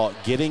inning. And I thought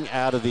getting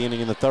out of the inning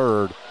in the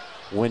third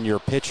when your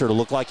pitcher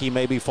looked like he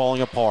may be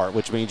falling apart,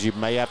 which means you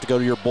may have to go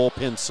to your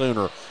bullpen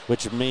sooner,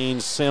 which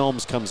means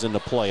Sims comes into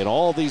play, and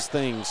all these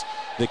things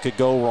that could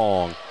go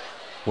wrong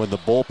when the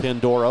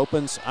bullpen door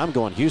opens. I'm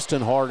going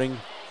Houston Harding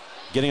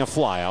getting a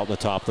fly out in the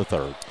top of the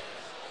third.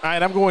 All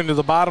right, I'm going to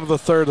the bottom of the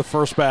third, the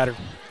first batter,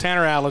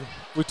 Tanner Allen.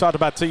 We talked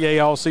about TA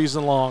all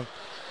season long.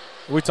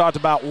 We talked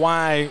about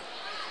why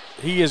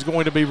he is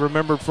going to be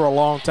remembered for a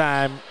long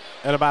time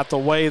and about the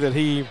way that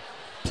he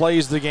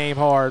plays the game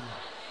hard.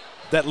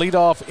 That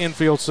leadoff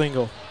infield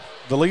single.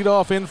 The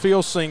leadoff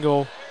infield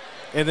single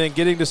and then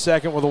getting to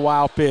second with a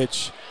wild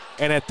pitch.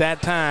 And at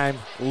that time,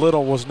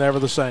 Little was never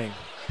the same.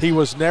 He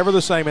was never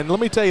the same. And let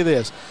me tell you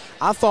this.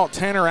 I thought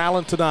Tanner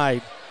Allen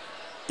tonight,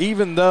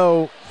 even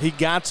though he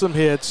got some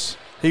hits,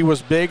 he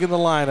was big in the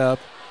lineup.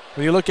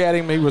 When you look at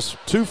him, he was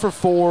 2 for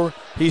 4.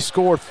 He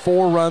scored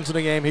 4 runs in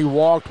the game. He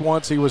walked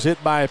once. He was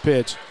hit by a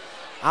pitch.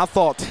 I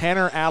thought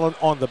Tanner Allen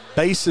on the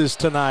bases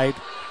tonight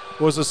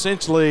was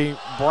essentially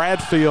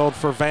Bradfield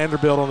for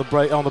Vanderbilt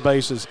on the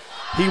bases.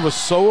 He was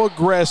so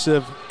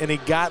aggressive, and he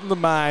got in the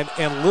mind,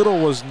 and Little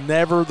was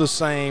never the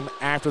same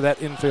after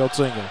that infield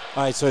single.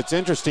 All right, so it's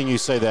interesting you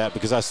say that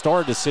because I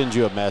started to send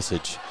you a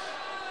message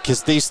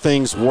because these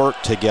things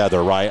work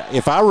together, right?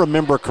 If I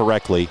remember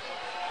correctly,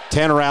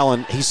 Tanner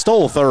Allen, he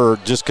stole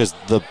third just because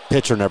the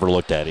pitcher never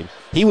looked at him.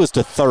 He was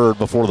to third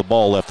before the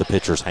ball left the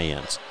pitcher's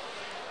hands.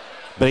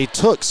 But he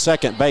took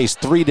second base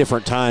 3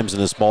 different times in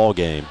this ball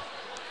game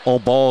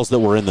on balls that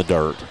were in the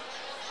dirt.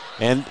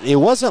 And it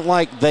wasn't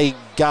like they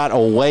got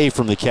away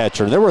from the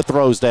catcher. There were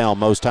throws down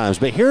most times.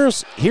 But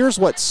here's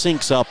what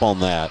syncs up on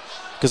that,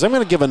 because I'm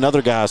going to give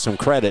another guy some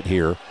credit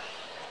here,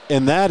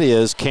 and that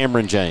is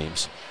Cameron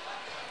James.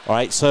 All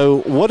right,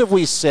 so what have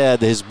we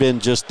said has been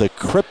just the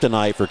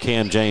kryptonite for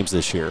Cam James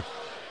this year?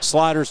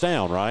 Sliders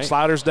down, right?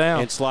 Sliders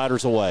down. And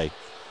sliders away.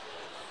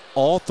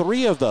 All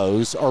 3 of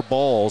those are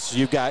balls.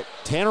 You've got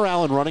Tanner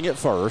Allen running at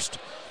first.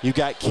 You've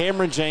got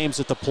Cameron James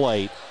at the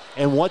plate.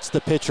 And what's the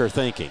pitcher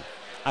thinking?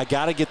 I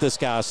got to get this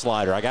guy a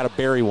slider. I got to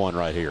bury one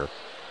right here.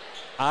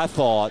 I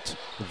thought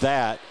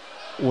that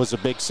was a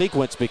big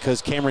sequence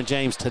because Cameron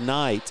James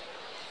tonight,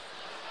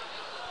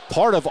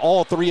 part of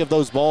all 3 of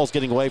those balls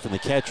getting away from the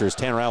catchers,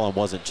 Tanner Allen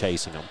wasn't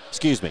chasing them.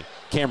 Excuse me,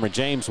 Cameron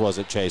James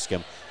wasn't chasing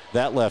them.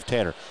 That left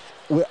Tanner.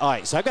 All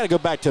right, so I've got to go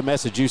back to a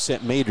message you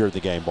sent me during the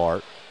game,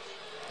 Bart.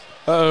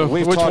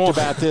 We've talked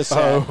about this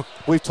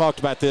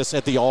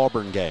at the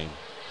Auburn game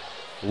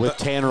with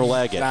Tanner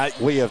Leggett.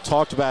 We have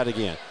talked about it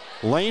again.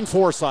 Lane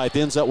Forsythe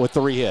ends up with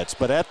 3 hits,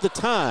 but at the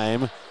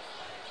time,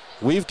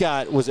 we've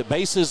got, was it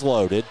bases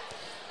loaded?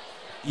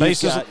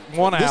 Bases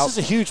one out. This is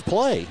a huge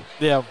play.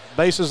 Yeah,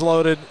 bases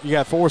loaded. You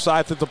got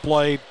Forsythe at the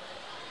plate.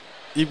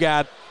 You've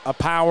got a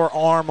power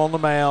arm on the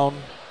mound,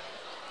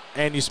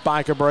 and you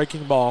spike a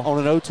breaking ball. On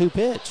an 0-2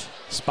 pitch.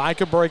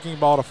 Spike a breaking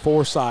ball to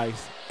Forsythe,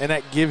 and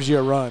that gives you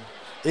a run.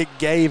 It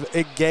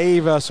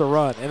gave us a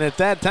run. And at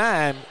that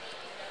time,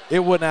 it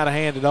wasn't out of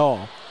hand at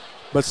all.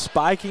 But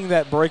spiking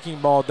that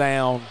breaking ball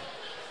down,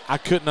 I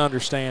couldn't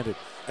understand it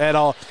at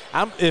all.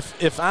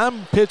 If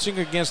I'm pitching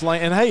against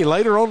Lane, and hey,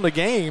 later on in the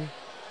game,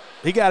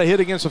 he got a hit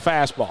against a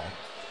fastball.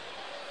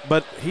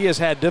 But he has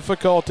had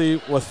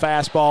difficulty with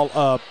fastball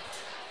up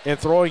and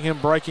throwing him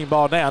breaking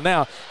ball down.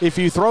 Now, if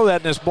you throw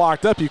that and it's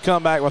blocked up, you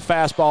come back with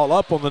fastball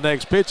up on the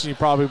next pitch and you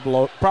probably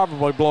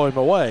blow him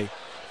away.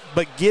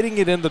 But getting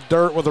it in the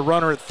dirt with a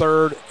runner at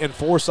third and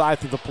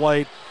Forsythe at the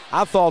plate,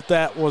 I thought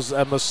that was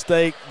a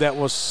mistake that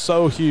was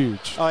so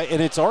huge.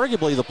 And it's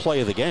arguably the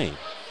play of the game.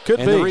 Could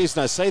be. And the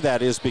reason I say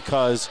that is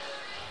because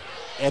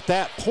at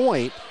that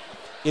point,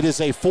 it is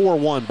a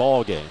 4-1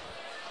 ball game.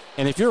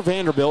 And if you're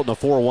Vanderbilt in a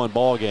 4-1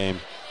 ball game,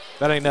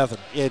 that ain't nothing.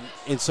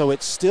 And so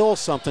it's still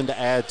something to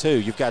add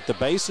to. You've got the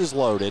bases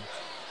loaded.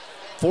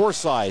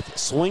 Forsythe,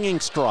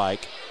 swinging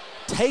strike,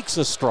 takes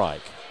a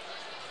strike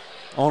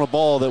on a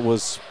ball that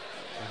was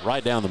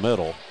right down the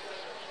middle.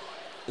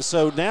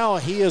 So now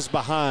he is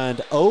behind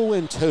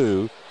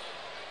 0-2,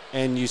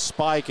 and you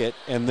spike it,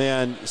 and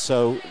then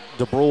so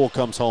DeBrule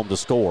comes home to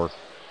score.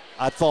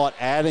 I thought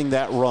adding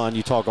that run,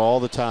 you talk all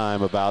the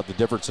time about the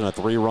difference in a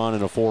 3-run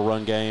and a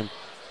 4-run game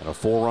and a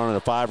 4-run and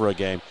a 5-run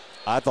game.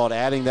 I thought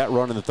adding that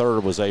run in the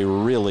third was a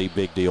really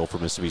big deal for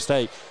Mississippi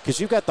State because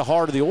you've got the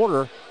heart of the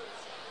order.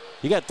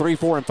 You got 3,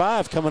 4, and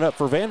 5 coming up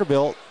for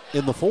Vanderbilt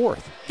in the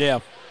fourth. Yeah.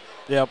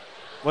 Yep.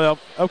 Well,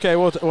 okay,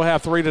 we'll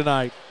have 3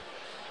 tonight.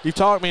 You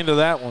talked me into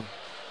that one.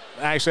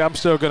 Actually, I'm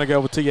still going to go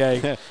with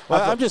TA.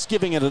 Well, I'm just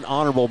giving it an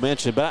honorable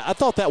mention, but I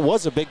thought that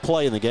was a big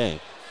play in the game.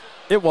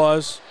 It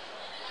was.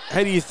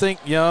 Hey, do you think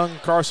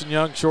Carson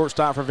Young,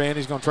 shortstop for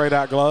Vandy's going to trade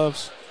out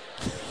gloves?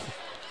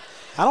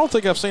 I don't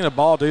think I've seen a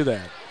ball do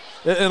that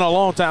in a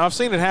long time. I've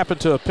seen it happen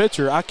to a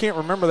pitcher. I can't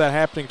remember that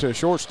happening to a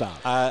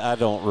shortstop. I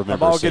don't remember a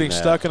ball seeing getting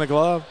that. Stuck in a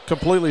glove,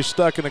 completely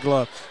stuck in a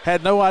glove.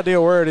 Had no idea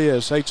where it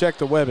is. Hey, check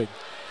the webbing.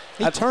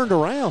 He turned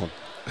around.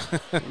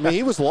 I mean,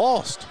 he was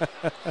lost.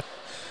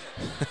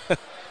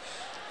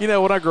 You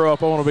know, when I grow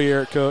up, I want to be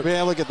Eric Cook.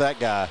 Man, look at that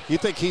guy. You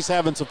think he's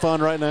having some fun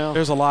right now?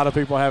 There's a lot of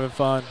people having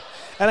fun.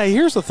 And hey,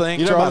 here's the thing,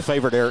 You know Charlie. my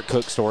favorite Eric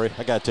Cook story?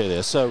 I got to tell you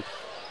this. So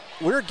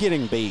we're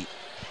getting beat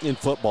in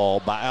football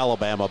by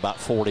Alabama about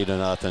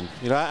 40-0.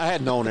 You know, I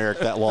hadn't known Eric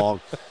that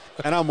long.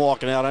 And I'm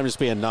walking out. I'm just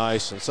being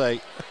nice and say,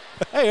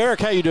 hey,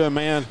 Eric, how you doing,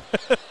 man?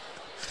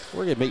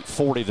 We're getting beat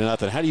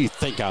 40-0. How do you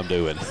think I'm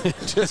doing?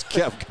 Just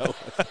kept going.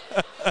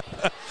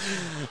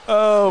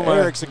 Oh, man.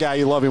 Eric's the guy,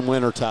 you love him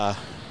winter tie.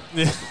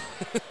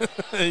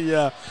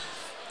 Yeah.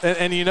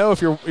 And you know,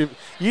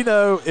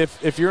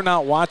 if you're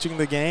not watching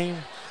the game,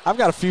 I've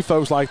got a few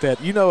folks like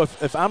that. You know,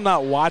 if I'm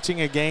not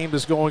watching a game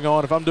that's going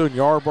on, if I'm doing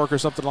yard work or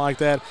something like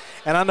that,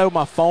 and I know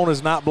my phone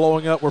is not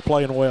blowing up, we're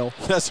playing well.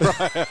 That's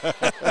right.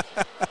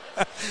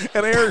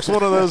 And Eric's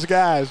one of those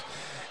guys.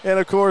 And,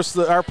 of course,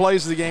 our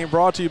plays of the game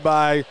brought to you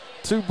by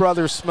Two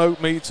Brothers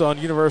Smoked Meats on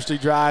University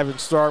Drive in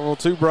Starkville.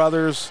 Two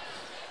Brothers,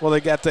 well, they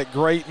got that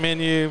great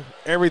menu.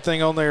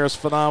 Everything on there is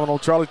phenomenal.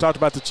 Charlie talked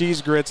about the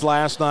cheese grits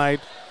last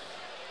night,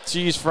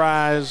 cheese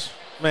fries.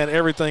 Man,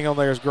 everything on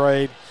there is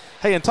great.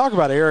 Hey, and talk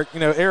about Eric. You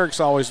know, Eric's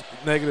always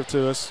negative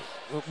to us,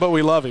 but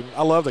we love him.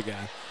 I love the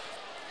guy.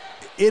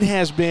 It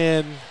has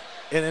been,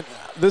 and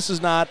this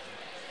is not,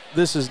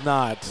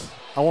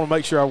 I want to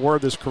make sure I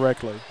word this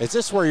correctly. Is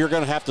this where you're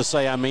going to have to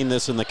say, I mean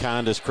this in the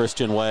kindest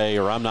Christian way,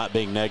 or I'm not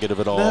being negative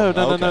at all?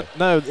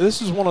 No.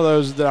 This is one of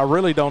those that I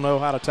really don't know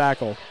how to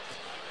tackle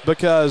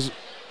because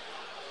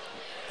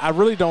I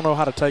really don't know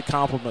how to take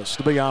compliments,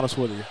 to be honest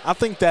with you. I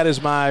think that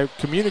is my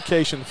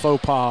communication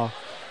faux pas,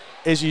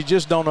 is you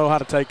just don't know how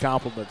to take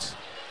compliments.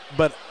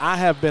 But I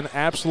have been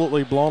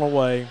absolutely blown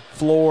away,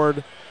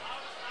 floored,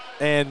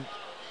 and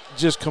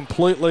just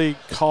completely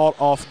caught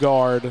off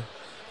guard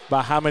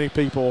by how many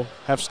people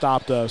have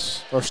stopped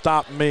us or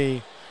stopped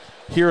me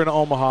here in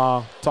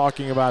Omaha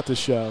talking about this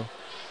show.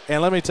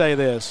 And let me tell you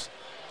this.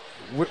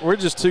 We're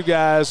just two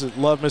guys that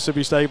love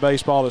Mississippi State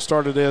baseball that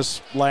started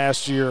this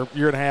last year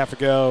and a half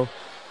ago.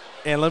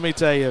 And let me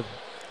tell you,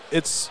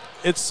 it's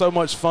so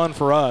much fun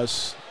for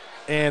us.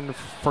 And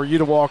for you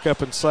to walk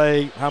up and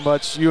say how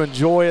much you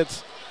enjoy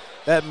it,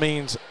 that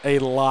means a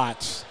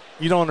lot.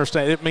 You don't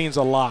understand. It means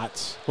a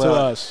lot to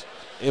us.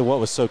 And what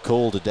was so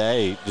cool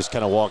today, just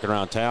kind of walking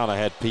around town, I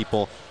had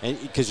people, and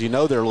because you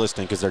know they're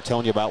listening because they're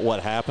telling you about what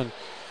happened.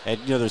 And,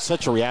 you know, there's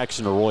such a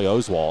reaction to Roy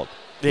Oswalt.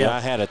 Yeah. And I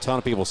had a ton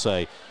of people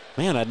say,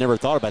 man, I'd never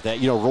thought about that.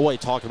 You know, Roy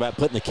talking about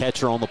putting the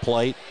catcher on the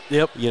plate,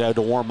 Yep. You know,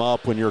 to warm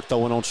up when you're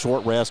throwing on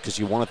short rest because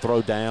you want to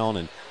throw down.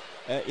 And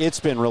it's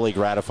been really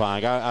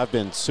gratifying. I've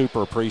been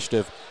super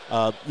appreciative.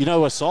 You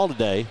know, I saw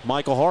today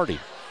Michael Hardy.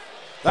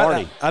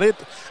 I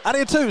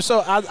did too.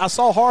 So I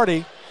saw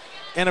Hardy,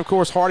 and of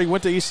course Hardy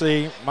went to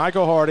EC.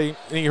 Michael Hardy,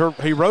 and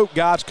he wrote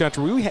God's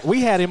Country.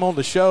 We had him on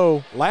the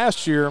show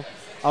last year,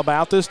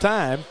 about this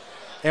time,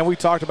 and we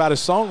talked about his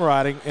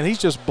songwriting, and he's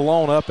just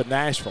blown up in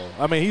Nashville.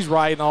 I mean, he's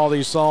writing all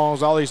these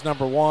songs, all these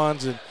number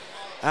ones, and,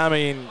 I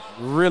mean,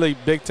 really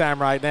big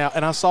time right now.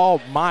 And I saw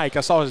Mike.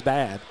 I saw his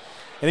dad,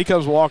 and he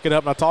comes walking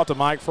up, and I talked to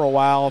Mike for a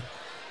while.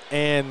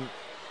 And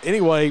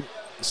anyway,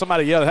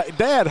 somebody yelled, "Hey,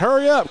 Dad,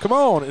 hurry up, come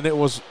on." And it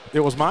was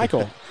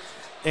Michael.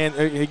 And,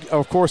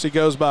 of course, he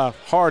goes by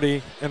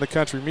Hardy in the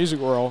country music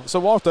world. So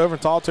walked over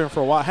and talked to him for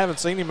a while. Haven't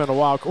seen him in a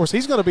while. Of course,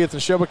 he's going to be at the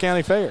Neshoba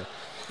County Fair.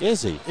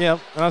 Is he? Yeah,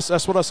 and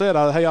that's what I said.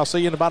 Hey, I'll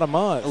see you in about a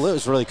month. Well, it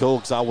was really cool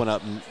because I went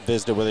up and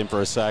visited with him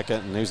for a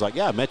second, and he was like,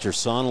 "Yeah, I met your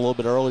son a little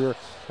bit earlier."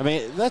 I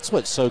mean, that's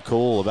what's so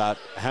cool about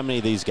how many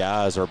of these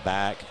guys are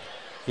back.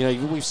 You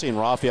know, we've seen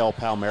Rafael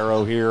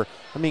Palmeiro here.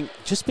 I mean,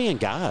 just being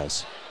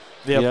guys.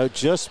 Yep. You know,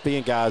 just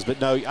being guys. But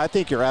no, I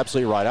think you're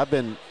absolutely right. I've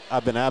been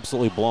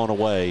absolutely blown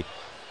away.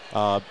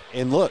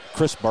 And look,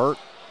 Chris Burt,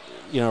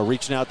 you know,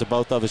 reaching out to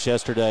both of us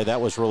yesterday, that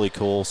was really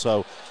cool.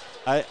 So,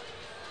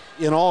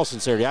 in all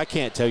sincerity, I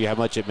can't tell you how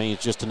much it means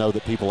just to know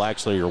that people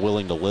actually are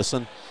willing to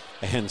listen.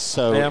 And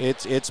so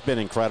it's been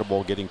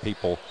incredible getting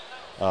people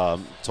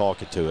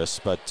talking to us.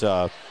 But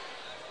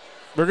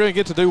we're going to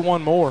get to do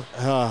one more.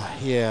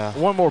 Yeah.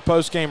 One more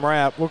post-game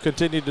wrap. We'll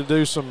continue to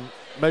do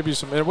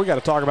and we got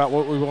to talk about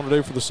what we want to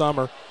do for the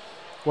summer,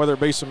 whether it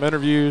be some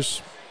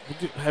interviews.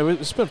 Hey,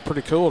 it's been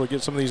pretty cool to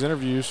get some of these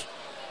interviews.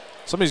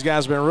 Some of these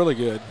guys have been really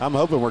good. I'm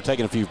hoping we're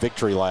taking a few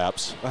victory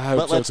laps.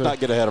 But let's not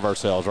get ahead of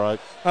ourselves, right?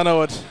 I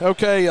know it.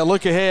 Okay, a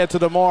look ahead to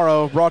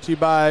tomorrow brought to you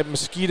by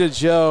Mosquito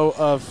Joe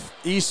of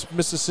East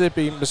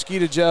Mississippi.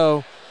 Mosquito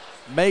Joe,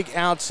 make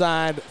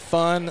outside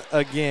fun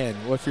again.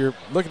 Well, if you're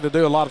looking to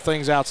do a lot of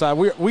things outside,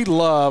 we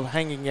love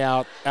hanging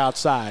out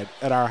outside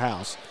at our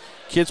house.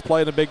 Kids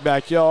play in the big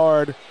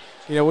backyard.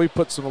 You know, we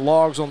put some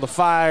logs on the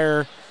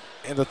fire.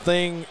 And the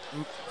thing,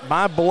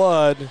 my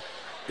blood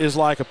is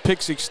like a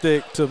pixie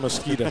stick to a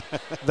mosquito.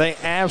 They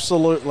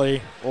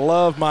absolutely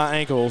love my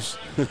ankles.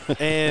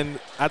 And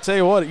I tell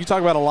you what, you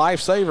talk about a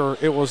lifesaver,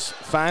 it was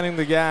finding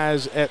the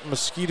guys at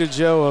Mosquito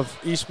Joe of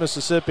East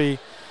Mississippi.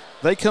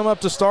 They come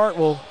up to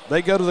Starkville.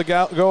 They go to the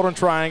Golden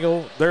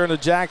Triangle. They're in the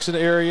Jackson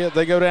area.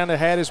 They go down to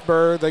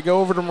Hattiesburg. They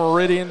go over to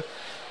Meridian.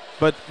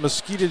 But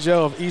Mosquito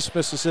Joe of East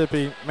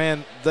Mississippi,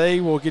 man, they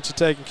will get you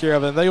taken care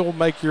of, and they will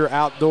make your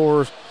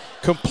outdoors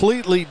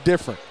completely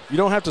different. You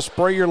don't have to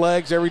spray your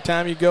legs every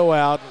time you go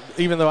out,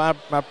 even though I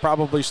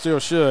probably still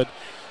should.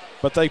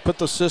 But they put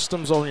the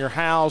systems on your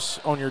house,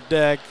 on your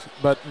deck.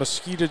 But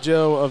Mosquito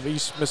Joe of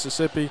East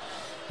Mississippi.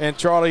 And,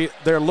 Charlie,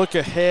 their look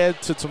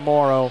ahead to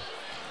tomorrow.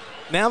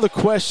 Now the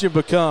question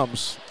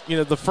becomes, you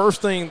know, the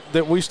first thing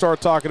that we start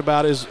talking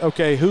about is,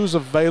 okay, who's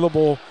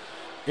available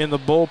in the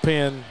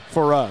bullpen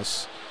for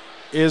us?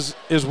 Is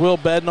Will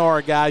Bednar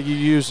a guy you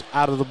use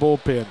out of the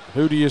bullpen?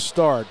 Who do you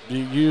start?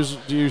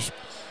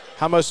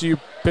 How much do you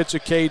pitch a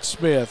Cade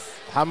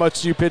Smith? How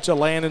much do you pitch a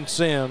Landon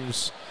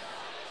Sims?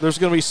 There's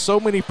going to be so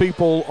many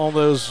people on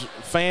those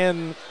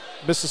fan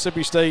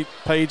Mississippi State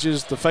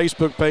pages, the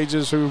Facebook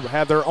pages, who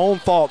have their own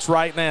thoughts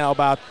right now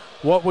about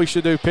what we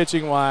should do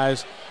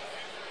pitching-wise.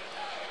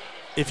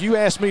 If you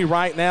ask me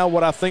right now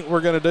what I think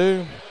we're going to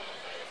do,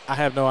 I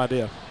have no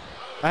idea.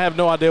 I have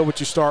no idea what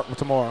you start with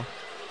tomorrow.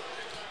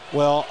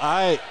 Well,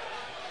 I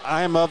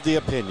am of the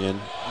opinion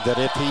that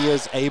if he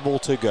is able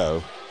to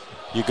go,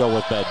 you go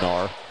with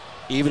Bednar,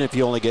 even if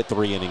you only get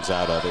 3 innings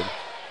out of him.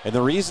 And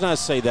the reason I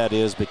say that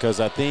is because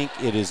I think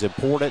it is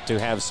important to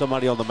have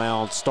somebody on the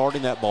mound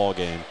starting that ball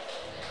game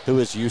who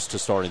is used to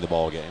starting the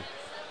ball game.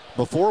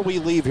 Before we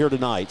leave here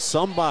tonight,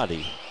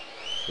 somebody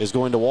is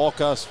going to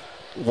walk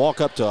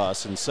up to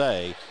us and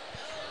say,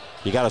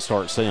 you got to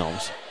start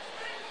Sims.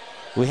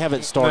 We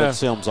haven't started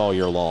Sims all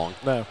year long.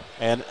 No.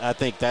 And I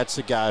think that's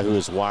the guy who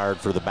is wired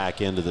for the back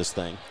end of this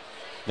thing.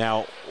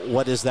 Now,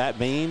 what does that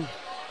mean?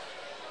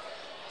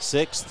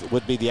 6th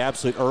would be the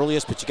absolute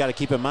earliest, but you got to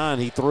keep in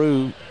mind he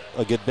threw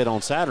a good bit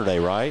on Saturday,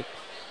 right?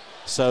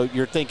 So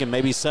you're thinking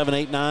maybe 7,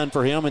 8, 9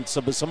 for him, and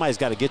somebody's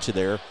got to get you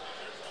there.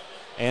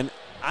 And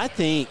I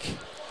think,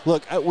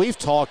 look, we've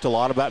talked a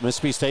lot about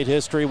Mississippi State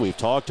history. We've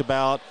talked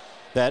about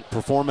that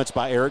performance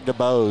by Eric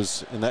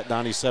DuBose in that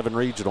 97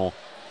 regional.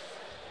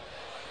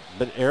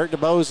 But Eric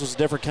DuBose was a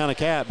different kind of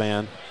cat,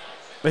 man.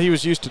 But he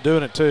was used to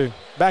doing it, too.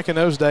 Back in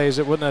those days,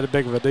 it wasn't that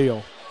big of a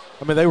deal.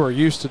 I mean, they were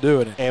used to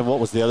doing it. And what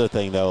was the other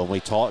thing, though? When we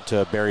talked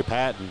to Barry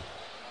Patton,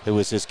 who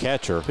was his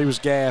catcher. He was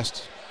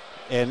gassed.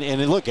 And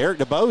look, Eric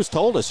DuBose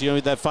told us,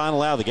 that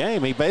final out of the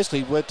game, he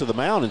basically went to the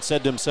mound and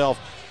said to himself,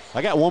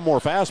 I got one more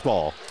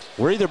fastball.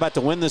 We're either about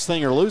to win this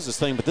thing or lose this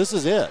thing, but this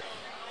is it.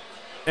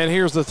 And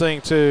here's the thing,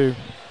 too,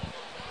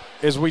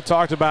 is we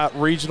talked about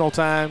regional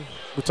time.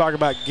 We talked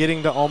about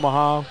getting to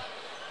Omaha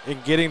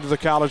and getting to the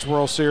College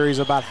World Series,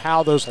 about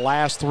how those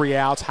last 3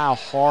 outs, how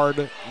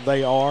hard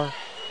they are.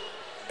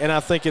 And I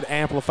think it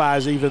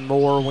amplifies even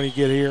more when you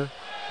get here.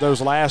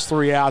 Those last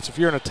 3 outs, if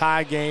you're in a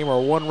tie game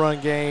or a 1-run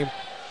game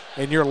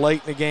and you're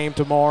late in the game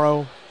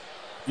tomorrow,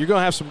 you're going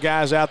to have some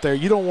guys out there.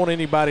 You don't want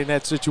anybody in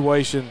that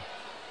situation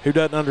who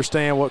doesn't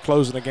understand what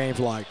closing the game's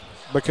like,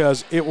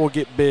 because it will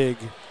get big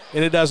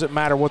and it doesn't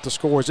matter what the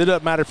score is. It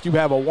doesn't matter if you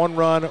have a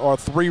 1-run or a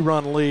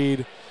 3-run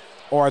lead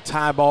or a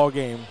tie ball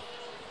game.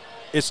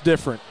 It's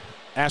different.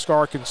 Ask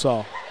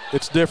Arkansas.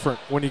 It's different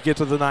when you get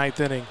to the 9th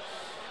inning.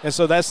 And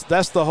so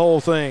that's the whole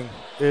thing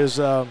is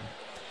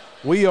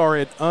we are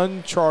in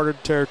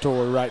uncharted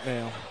territory right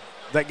now.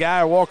 That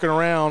guy walking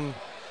around,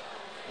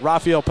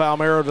 Rafael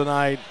Palmeiro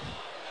tonight,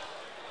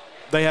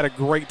 they had a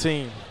great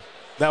team.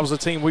 That was a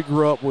team we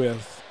grew up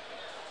with.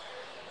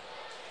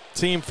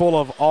 Team full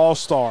of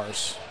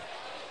all-stars.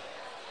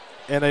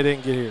 And they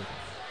didn't get here.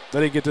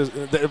 They didn't get this.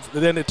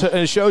 Then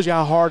it shows you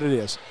how hard it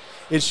is.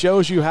 It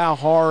shows you how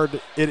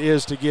hard it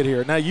is to get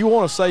here. Now, you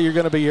want to say you're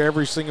going to be here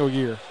every single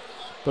year.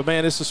 But,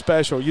 man, this is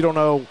special. You don't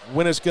know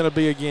when it's going to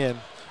be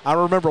again. I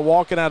remember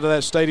walking out of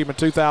that stadium in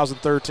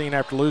 2013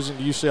 after losing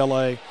to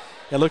UCLA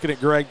and looking at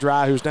Greg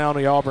Dry, who's now on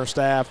the Auburn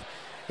staff,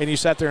 and you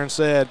sat there and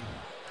said,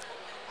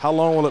 how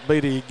long will it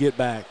be till you get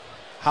back?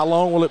 How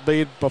long will it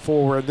be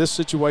before we're in this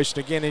situation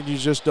again, and you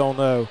just don't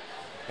know.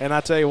 And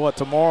I tell you what,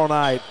 tomorrow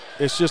night,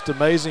 it's just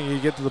amazing you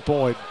get to the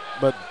point.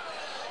 But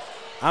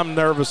I'm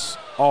nervous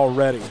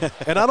already.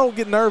 And I don't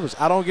get nervous.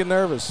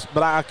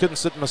 But I couldn't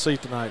sit in my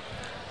seat tonight.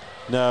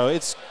 No,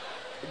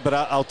 but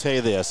I'll tell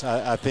you this.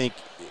 I think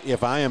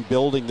if I am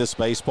building this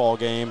baseball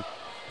game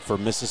for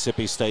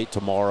Mississippi State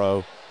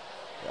tomorrow,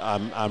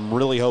 I'm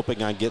really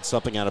hoping I get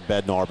something out of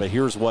Bednar. But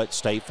here's what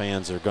State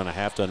fans are going to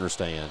have to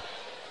understand.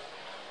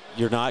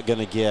 You're not going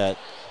to get,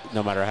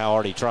 no matter how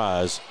hard he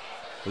tries,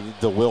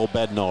 the Will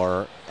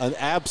Bednar.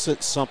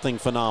 Absent something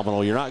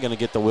phenomenal, you're not going to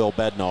get the Will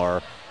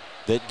Bednar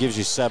that gives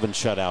you 7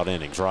 shutout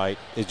innings, right?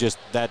 It's just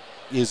that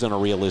isn't a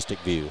realistic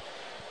view.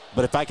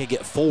 But if I could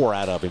get 4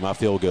 out of him, I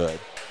feel good.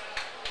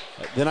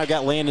 Then I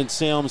got Landon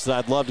Sims that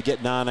I'd love to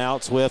get 9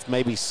 outs with,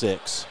 maybe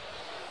 6.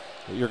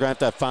 You're going to have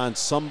to find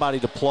somebody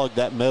to plug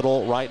that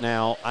middle right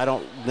now. I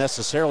don't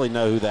necessarily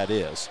know who that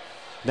is.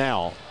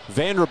 Now,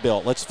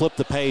 Vanderbilt, let's flip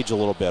the page a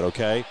little bit,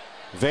 okay?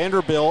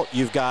 Vanderbilt,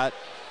 you've got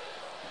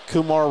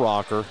Kumar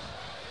Rocker.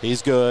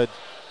 He's good.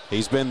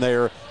 He's been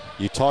there.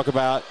 You talk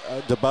about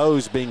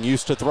DeBose being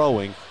used to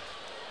throwing.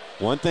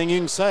 One thing you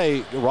can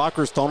say,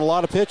 Rocker's thrown a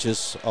lot of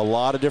pitches, a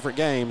lot of different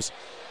games.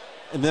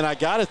 And then I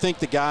got to think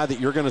the guy that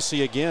you're going to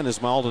see again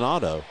is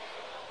Maldonado.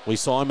 We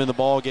saw him in the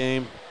ball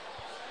game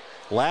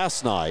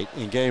last night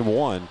in game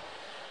 1.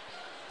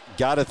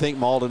 Got to think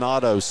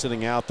Maldonado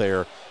sitting out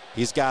there.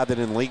 He's a guy that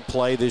in league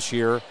play this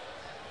year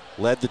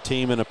led the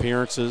team in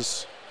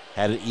appearances,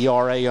 had an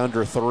ERA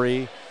under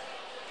 3,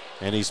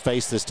 and he's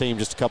faced this team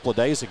just a couple of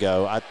days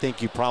ago. I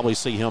think you probably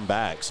see him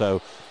back.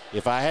 So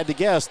if I had to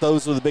guess,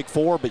 those are the big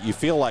 4, but you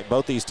feel like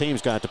both these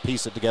teams going to have to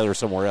piece it together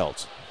somewhere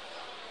else.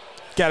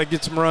 Got to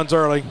get some runs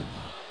early.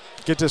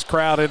 Get this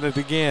crowd in it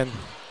again.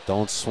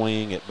 Don't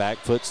swing at back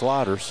foot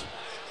sliders.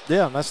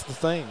 Yeah, that's the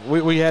thing.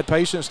 We had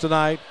patience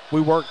tonight. We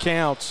worked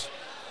counts.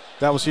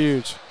 That was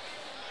huge.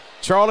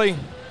 Charlie,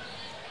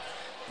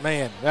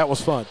 man, that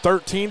was fun.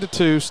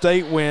 13-2,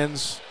 State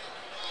wins.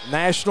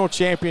 National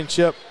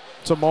championship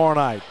tomorrow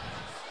night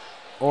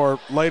or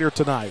later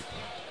tonight.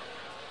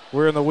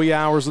 We're in the wee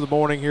hours of the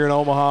morning here in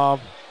Omaha,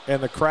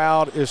 and the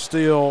crowd is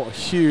still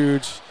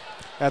huge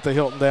at the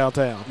Hilton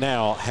downtown.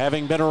 Now,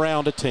 having been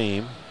around a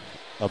team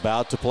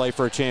about to play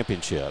for a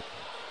championship,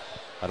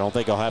 I don't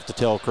think I'll have to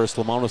tell Chris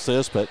Lemonis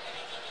this, but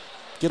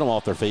get them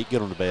off their feet, get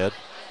them to bed.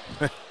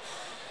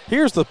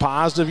 Here's the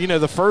positive. You know,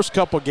 the first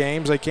couple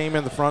games they came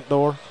in the front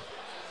door.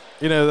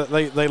 You know,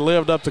 they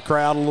lived up the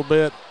crowd a little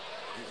bit,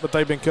 but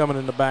they've been coming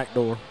in the back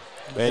door.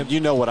 And you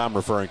know what I'm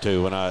referring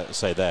to when I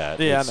say that.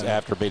 Yeah, it's I know.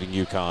 After beating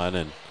UConn,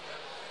 and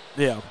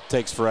it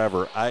takes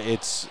forever.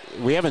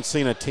 We haven't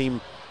seen a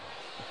team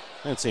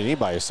 – I haven't seen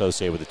anybody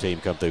associated with the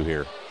team come through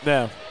here.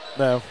 No,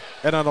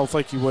 and I don't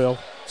think you will.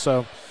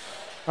 So,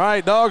 all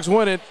right, Dogs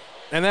win it.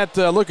 And that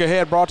look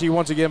ahead brought to you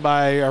once again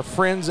by our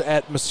friends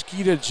at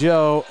Mosquito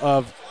Joe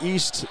of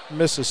East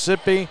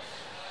Mississippi.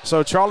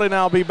 So Charlie and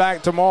I will be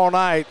back tomorrow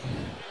night,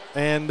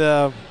 and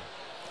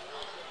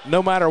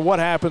no matter what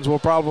happens, we'll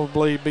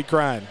probably be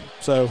crying.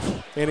 So,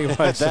 anyway.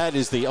 That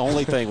is the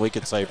only thing we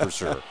can say for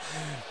sure.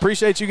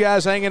 Appreciate you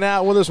guys hanging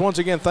out with us. Once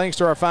again, thanks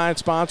to our fine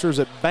sponsors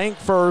at Bank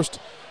First,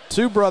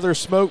 Two Brothers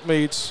Smoke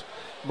Meats,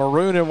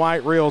 Maroon and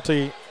White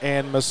Realty,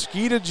 and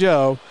Mosquito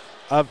Joe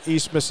of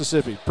East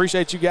Mississippi.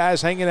 Appreciate you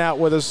guys hanging out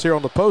with us here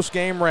on the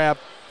Postgame Wrap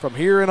from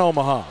here in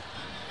Omaha.